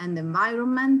organism and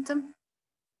environment.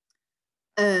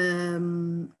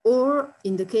 Or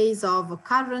in the case of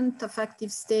current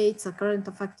affective states, current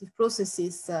affective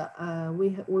processes,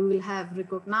 we will have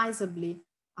recognizably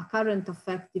current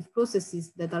affective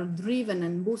processes that are driven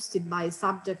and boosted by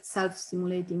subject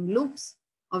self-stimulating loops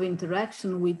of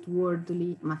interaction with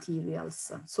worldly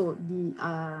materials. So the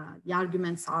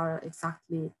arguments are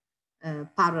exactly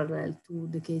parallel to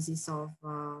the cases of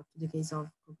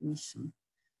cognition,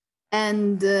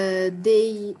 and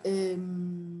they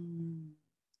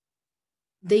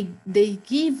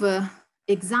give a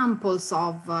examples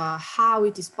of how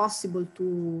it is possible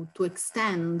to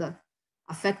extend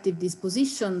affective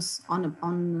dispositions on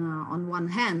one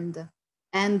hand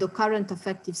and the current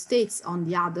affective states on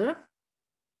the other.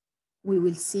 We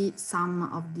will see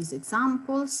some of these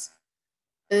examples.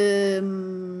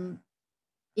 In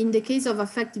the case of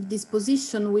affective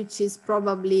disposition, which is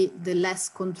probably the less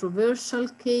controversial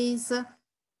case,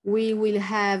 we will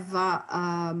have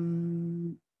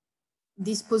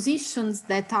dispositions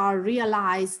that are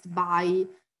realized by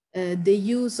the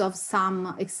use of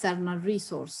some external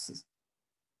resources.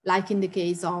 Like in the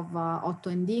case of Otto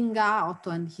and Inga,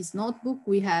 Otto and his notebook,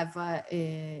 we have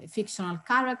a fictional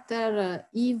character,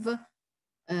 Eve,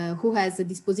 who has a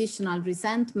dispositional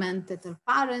resentment at her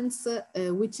parents,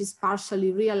 which is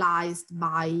partially realized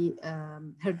by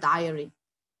her diary,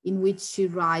 in which she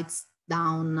writes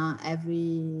down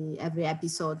every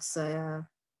episodes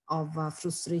of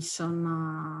frustration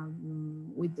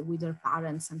with her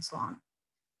parents and so on.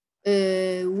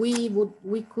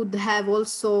 We could have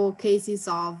also cases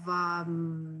of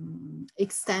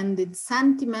extended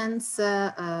sentiments.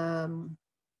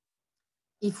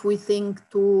 If we think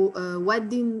to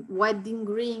wedding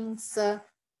rings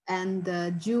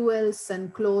and jewels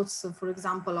and clothes, for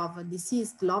example, of a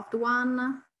deceased loved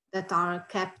one that are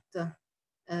kept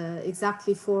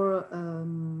exactly for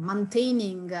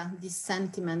maintaining this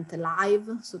sentiment alive,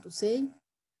 so to say.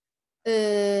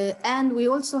 And we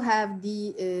also have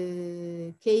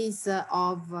the case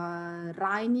of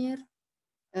Rainier,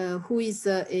 who is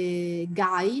a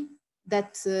guy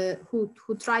that who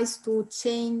tries to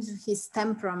change his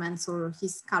temperaments or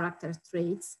his character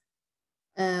traits,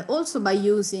 also by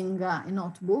using a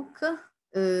notebook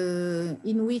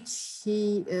in which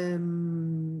he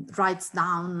writes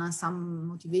down some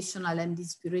motivational and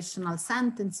inspirational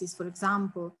sentences, for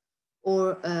example,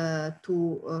 or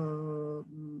to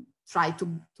try to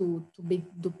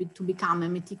become a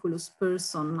meticulous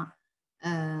person.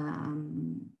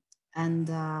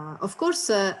 Of course,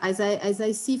 as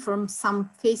I see from some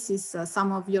faces,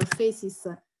 some of your faces,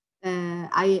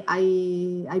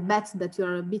 I bet that you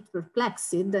are a bit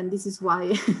perplexed, and this is why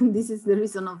this is the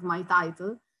reason of my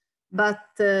title.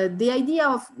 But the idea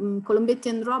of Colombetti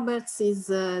and Roberts is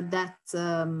that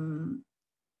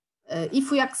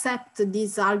if we accept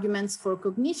these arguments for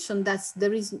cognition, then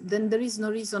there is no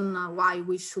reason why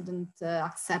we shouldn't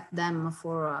accept them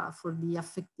for the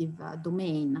affective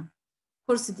domain. Of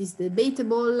course, it is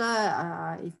debatable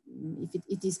if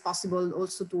it is possible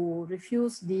also to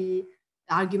refuse the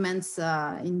arguments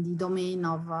in the domain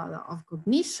of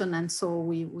cognition, and so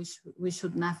we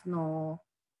should have no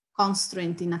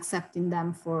constraint in accepting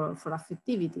them for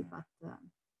affectivity. But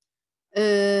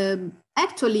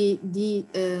actually, the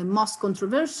most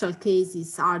controversial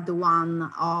cases are the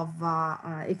one of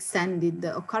extended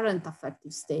occurrent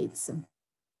affective states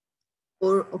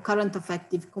or occurrent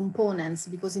affective components,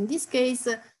 because in this case,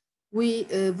 we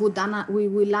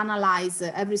will analyze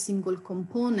every single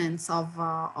components of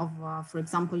for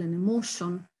example, an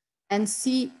emotion, and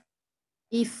see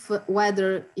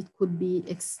whether it could be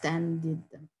extended.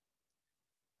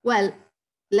 Well,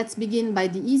 let's begin by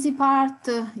the easy part.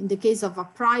 In the case of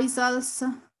appraisals,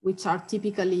 which are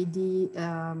typically the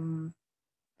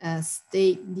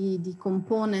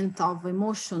component of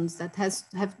emotions that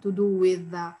have to do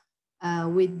with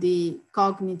the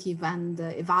cognitive and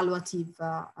evaluative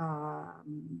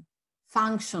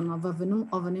function of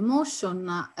an emotion,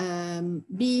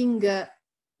 being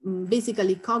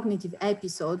basically cognitive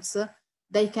episodes,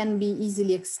 they can be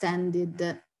easily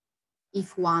extended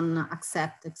if one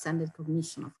accepts extended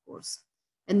cognition, of course.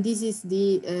 And this is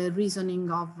the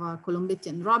reasoning of Colombetti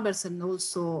and Roberts, and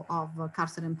also of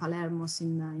Carter and Palermos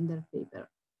in their paper.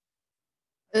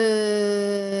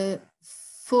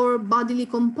 For bodily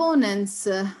components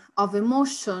of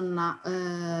emotion,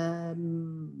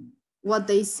 what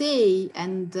they say,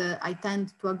 and I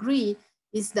tend to agree,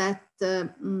 is that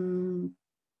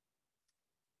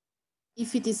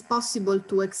if it is possible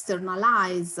to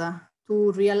externalize,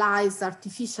 to realize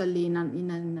artificially in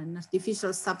an artificial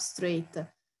substrate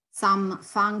some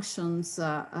functions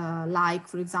like,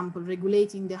 for example,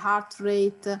 regulating the heart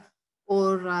rate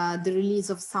or the release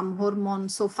of some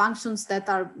hormones, so functions that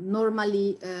are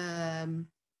normally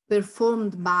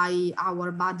performed by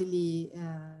our bodily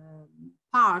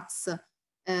parts,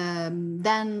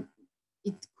 then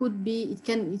it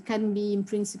can be in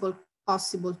principle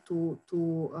possible to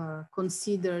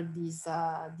consider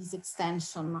this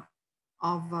extension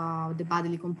of the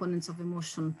bodily components of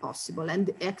emotion possible,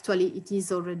 and actually it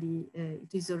is already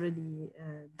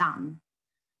done.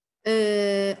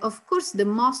 Of course, the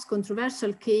most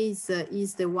controversial case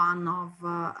is the one of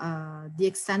the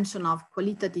extension of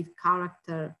qualitative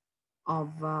character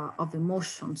of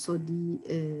emotion, so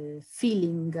the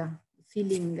feeling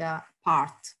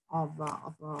part of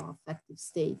affective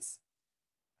states,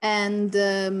 and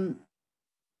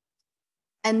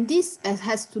this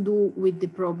has to do with the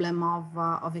problem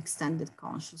of extended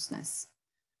consciousness.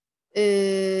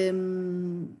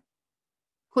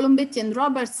 Colombetti and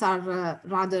Roberts are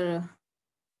rather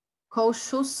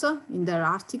cautious in their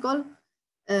article.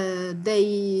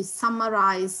 They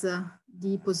summarize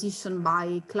the position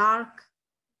by Clark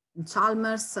and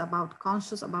Chalmers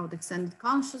about extended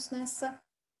consciousness.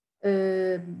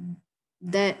 Clark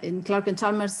and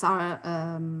Chalmers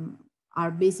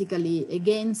are basically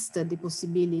against the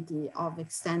possibility of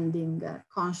extending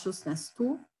consciousness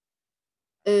too.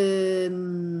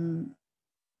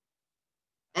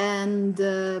 And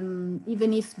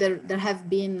even if there have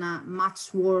been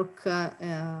much work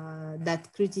that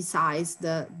criticized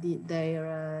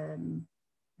their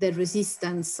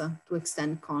resistance to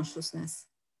extend consciousness.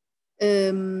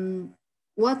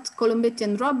 What Colombetti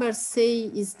and Roberts say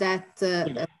is that...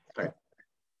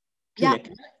 Giulia,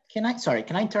 can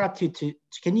I interrupt you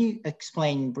can you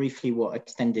explain briefly what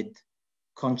extended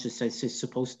consciousness is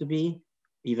supposed to be?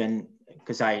 Even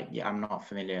because I'm not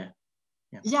familiar.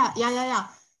 Yeah.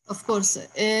 Of course.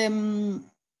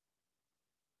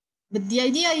 But the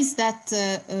idea is that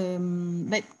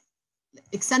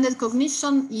extended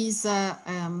cognition is a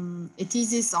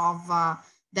thesis of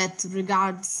that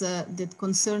regards that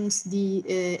concerns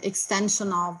the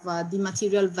extension of the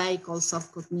material vehicles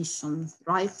of cognition,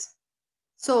 right?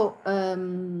 So,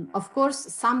 of course,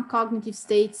 some cognitive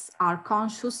states are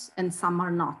conscious and some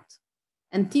are not.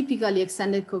 And typically,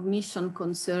 extended cognition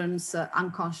concerns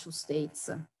unconscious states,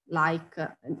 like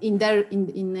in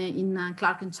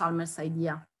Clark and Chalmers'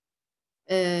 idea.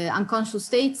 Unconscious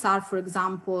states are, for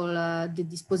example, the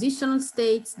dispositional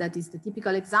states, that is the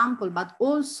typical example, but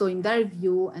also in their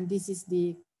view, and this is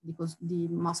the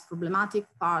most problematic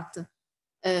part,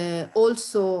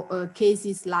 also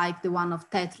cases like the one of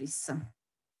Tetris.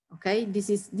 Okay, this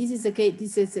is a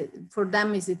case. For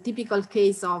them is a typical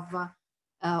case of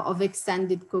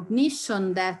extended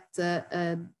cognition that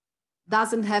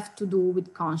doesn't have to do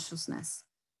with consciousness.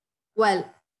 Well,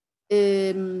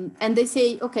 and they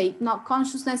say, okay, now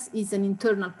consciousness is an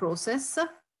internal process,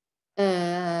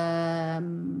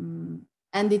 and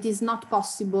it is not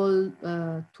possible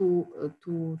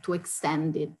to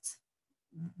extend it.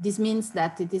 This means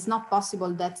that it is not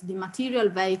possible that the material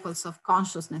vehicles of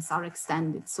consciousness are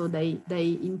extended. So they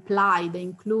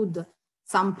include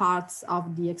some parts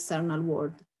of the external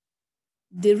world.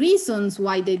 The reasons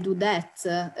why they do that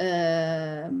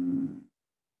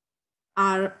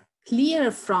are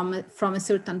clear from a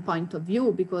certain point of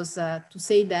view, because to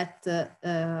say that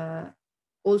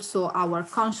also our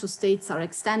conscious states are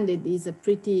extended is a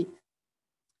pretty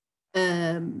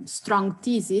strong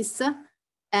thesis.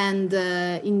 And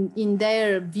in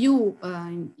their view,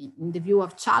 in the view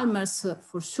of Chalmers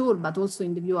for sure, but also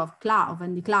in the view of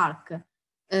Andy Clark,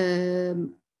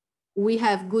 we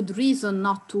have good reason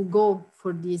not to go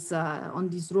for this on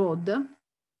this road.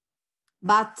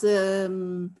 But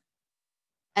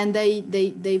and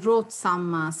they wrote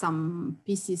some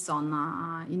pieces on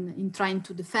in trying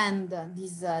to defend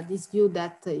this view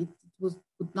that it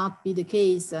would not be the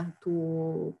case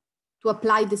to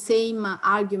apply the same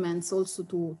arguments also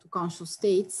to conscious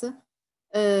states,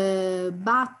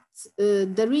 but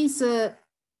there is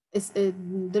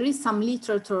some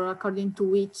literature according to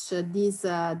which this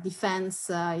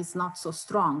defense is not so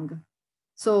strong.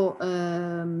 So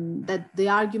that the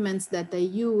arguments that they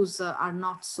use are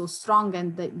not so strong,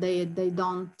 and they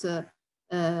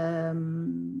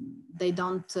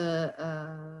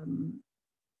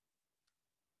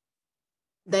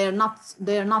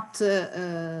are not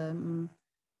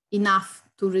enough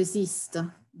to resist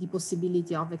the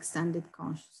possibility of extended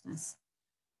consciousness.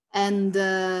 And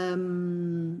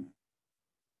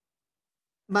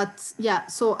but yeah,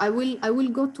 so I will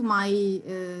go to my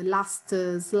last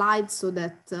slide so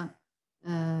that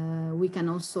we can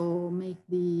also make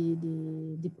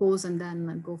the pause and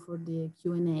then go for the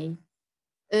Q&A.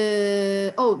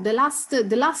 The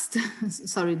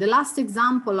last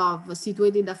example of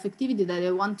situated affectivity that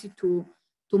I wanted to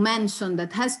mention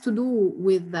that has to do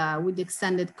with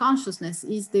extended consciousness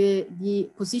is the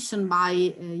position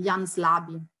by Jan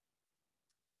Slaby.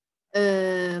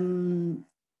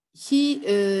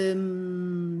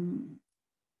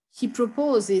 He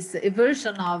proposes a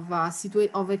version of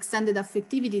extended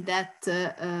affectivity that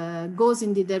goes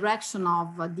in the direction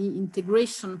of the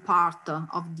integration part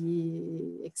of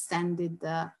the extended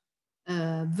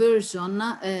version,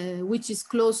 which is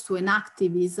close to an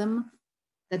activism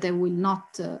that I will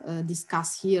not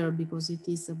discuss here because it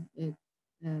is a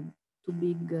too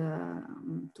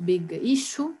big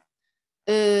issue.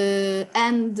 I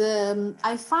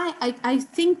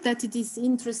think that it is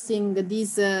interesting,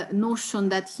 this notion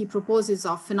that he proposes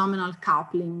of phenomenal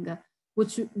coupling,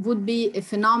 which would be a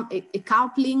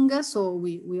coupling. So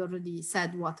we already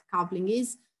said what coupling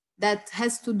is. That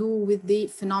has to do with the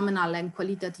phenomenal and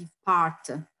qualitative part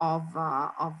of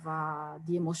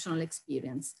the emotional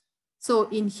experience. So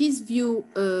in his view,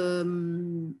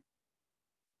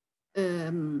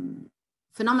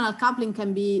 phenomenal coupling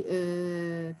can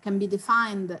be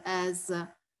defined as a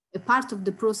part of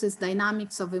the process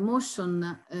dynamics of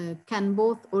emotion can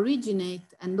both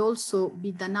originate and also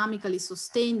be dynamically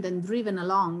sustained and driven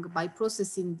along by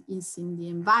processes in the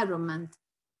environment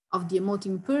of the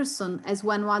emoting person, as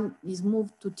when one is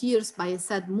moved to tears by a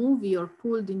sad movie or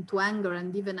pulled into anger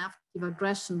and even active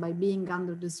aggression by being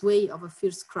under the sway of a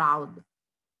fierce crowd.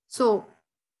 So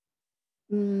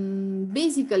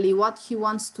basically what he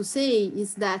wants to say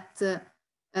is that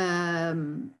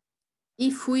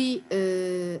if we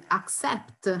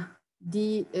accept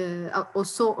the, or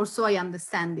so I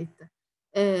understand it,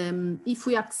 if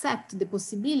we accept the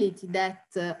possibility that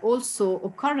also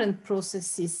occurrent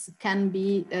processes can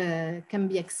be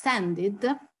extended,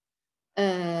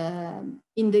 in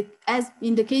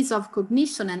the case of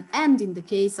cognition and in the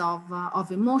case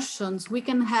of emotions, we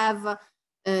can have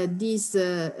this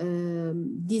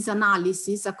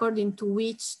analysis according to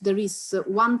which there is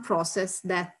one process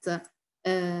that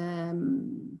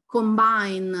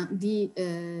combine the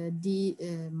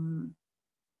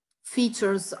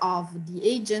features of the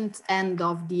agent and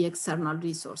of the external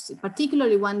resource,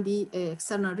 particularly when the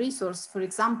external resource, for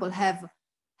example,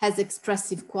 has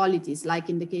expressive qualities, like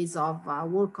in the case of a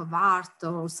work of art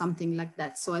or something like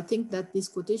that. So I think that this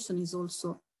quotation is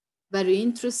also very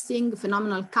interesting.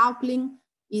 Phenomenal coupling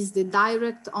is the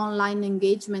direct online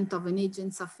engagement of an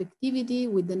agent's affectivity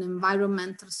with an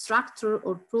environmental structure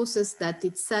or process that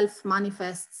itself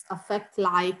manifests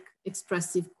affect-like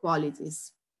expressive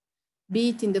qualities, be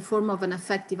it in the form of an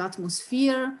affective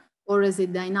atmosphere or as a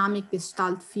dynamic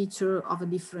gestalt feature of a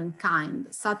different kind,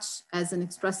 such as an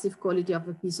expressive quality of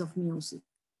a piece of music.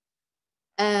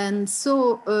 And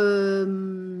so,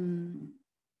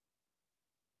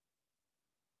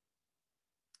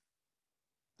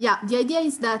 yeah, the idea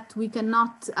is that we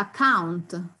cannot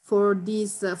account for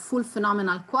this full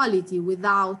phenomenal quality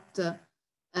without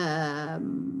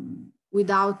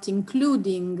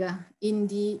including in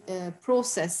the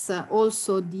process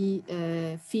also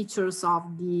the features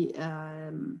of the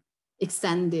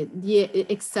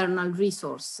external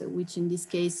resource, which in this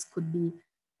case could be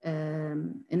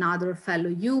another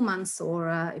fellow humans or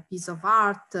a piece of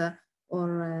art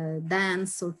or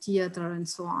dance or theater and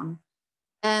so on.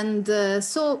 And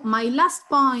so my last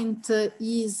point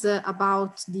is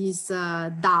about these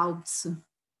doubts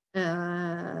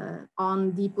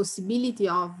on the possibility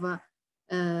of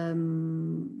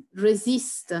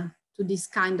resist to this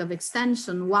kind of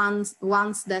extension once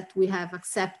that we have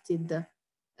accepted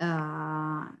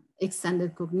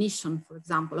extended cognition, for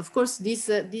example. Of course, this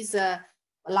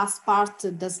last part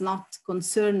does not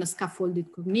concern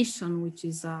scaffolded cognition, which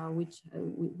is which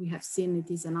we have seen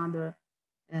it is another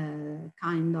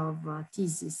kind of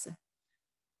thesis.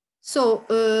 So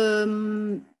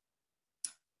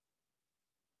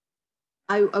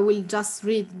I will just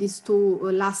read these two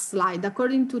last slides.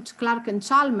 According to Clark and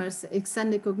Chalmers,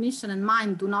 extended cognition and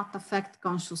mind do not affect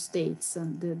conscious states,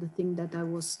 the thing that I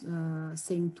was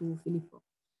saying to Filippo.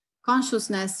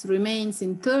 Consciousness remains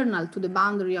internal to the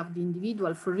boundary of the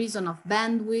individual for reason of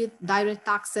bandwidth, direct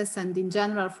access, and in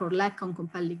general for lack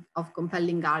of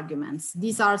compelling arguments.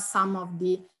 These are some of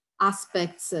the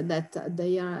aspects that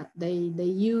they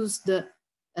used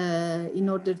in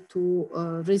order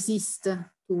to resist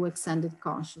to extended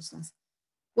consciousness.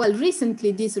 Well,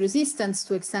 recently, this resistance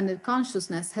to extended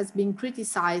consciousness has been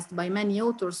criticized by many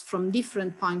authors from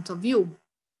different points of view.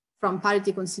 From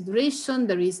parity consideration,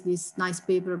 there is this nice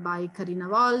paper by Karina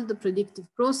Wold, predictive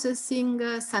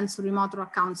processing, sensory motor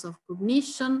accounts of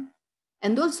cognition,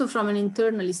 and also from an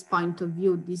internalist point of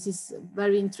view. This is a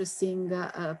very interesting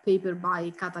paper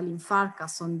by Katalin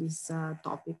Farkas on this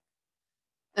topic.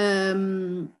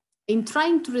 In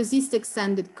trying to resist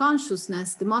extended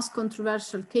consciousness, the most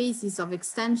controversial cases of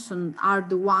extension are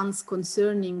the ones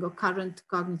concerning occurrent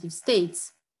cognitive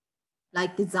states,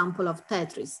 like the example of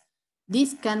Tetris.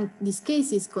 These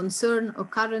cases concern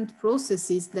occurrent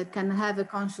processes that can have a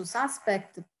conscious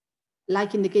aspect,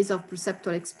 like in the case of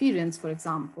perceptual experience, for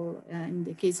example. In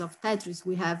the case of Tetris,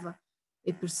 we have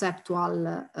a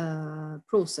perceptual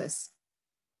process.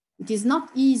 It is not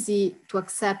easy to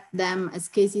accept them as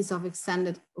cases of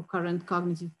extended occurrent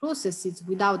cognitive processes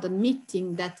without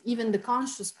admitting that even the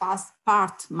conscious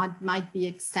part might be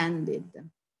extended.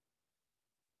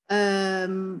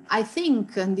 I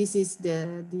think, and this is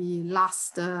the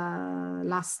last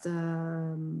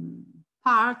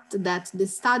part, that the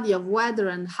study of whether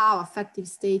and how affective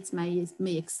states may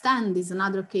extend is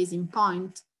another case in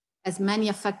point, as many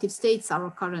affective states are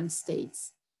occurrent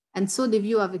states. And so the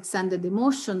view of extended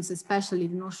emotions, especially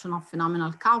the notion of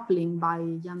phenomenal coupling by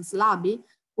Jan Slaby,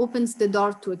 opens the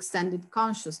door to extended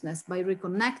consciousness by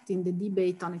reconnecting the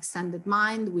debate on extended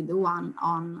mind with the one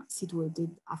on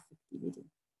situated affectivity.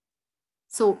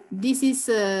 So this is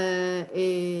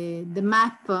the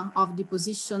map of the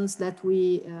positions that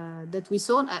we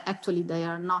saw. Actually, they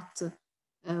are not.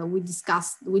 We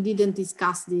didn't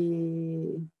discuss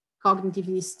the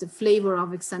cognitivist flavor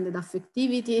of extended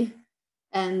affectivity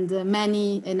and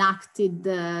many enacted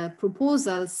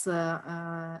proposals,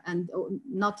 and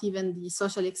not even the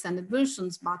socially extended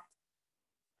versions. But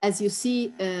as you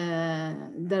see,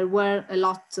 there were a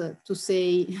lot to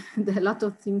say, a lot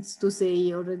of things to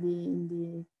say already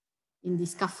in the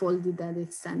scaffolded and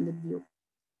extended view.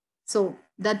 So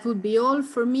that would be all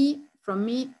for me, from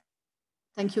me.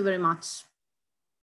 Thank you very much.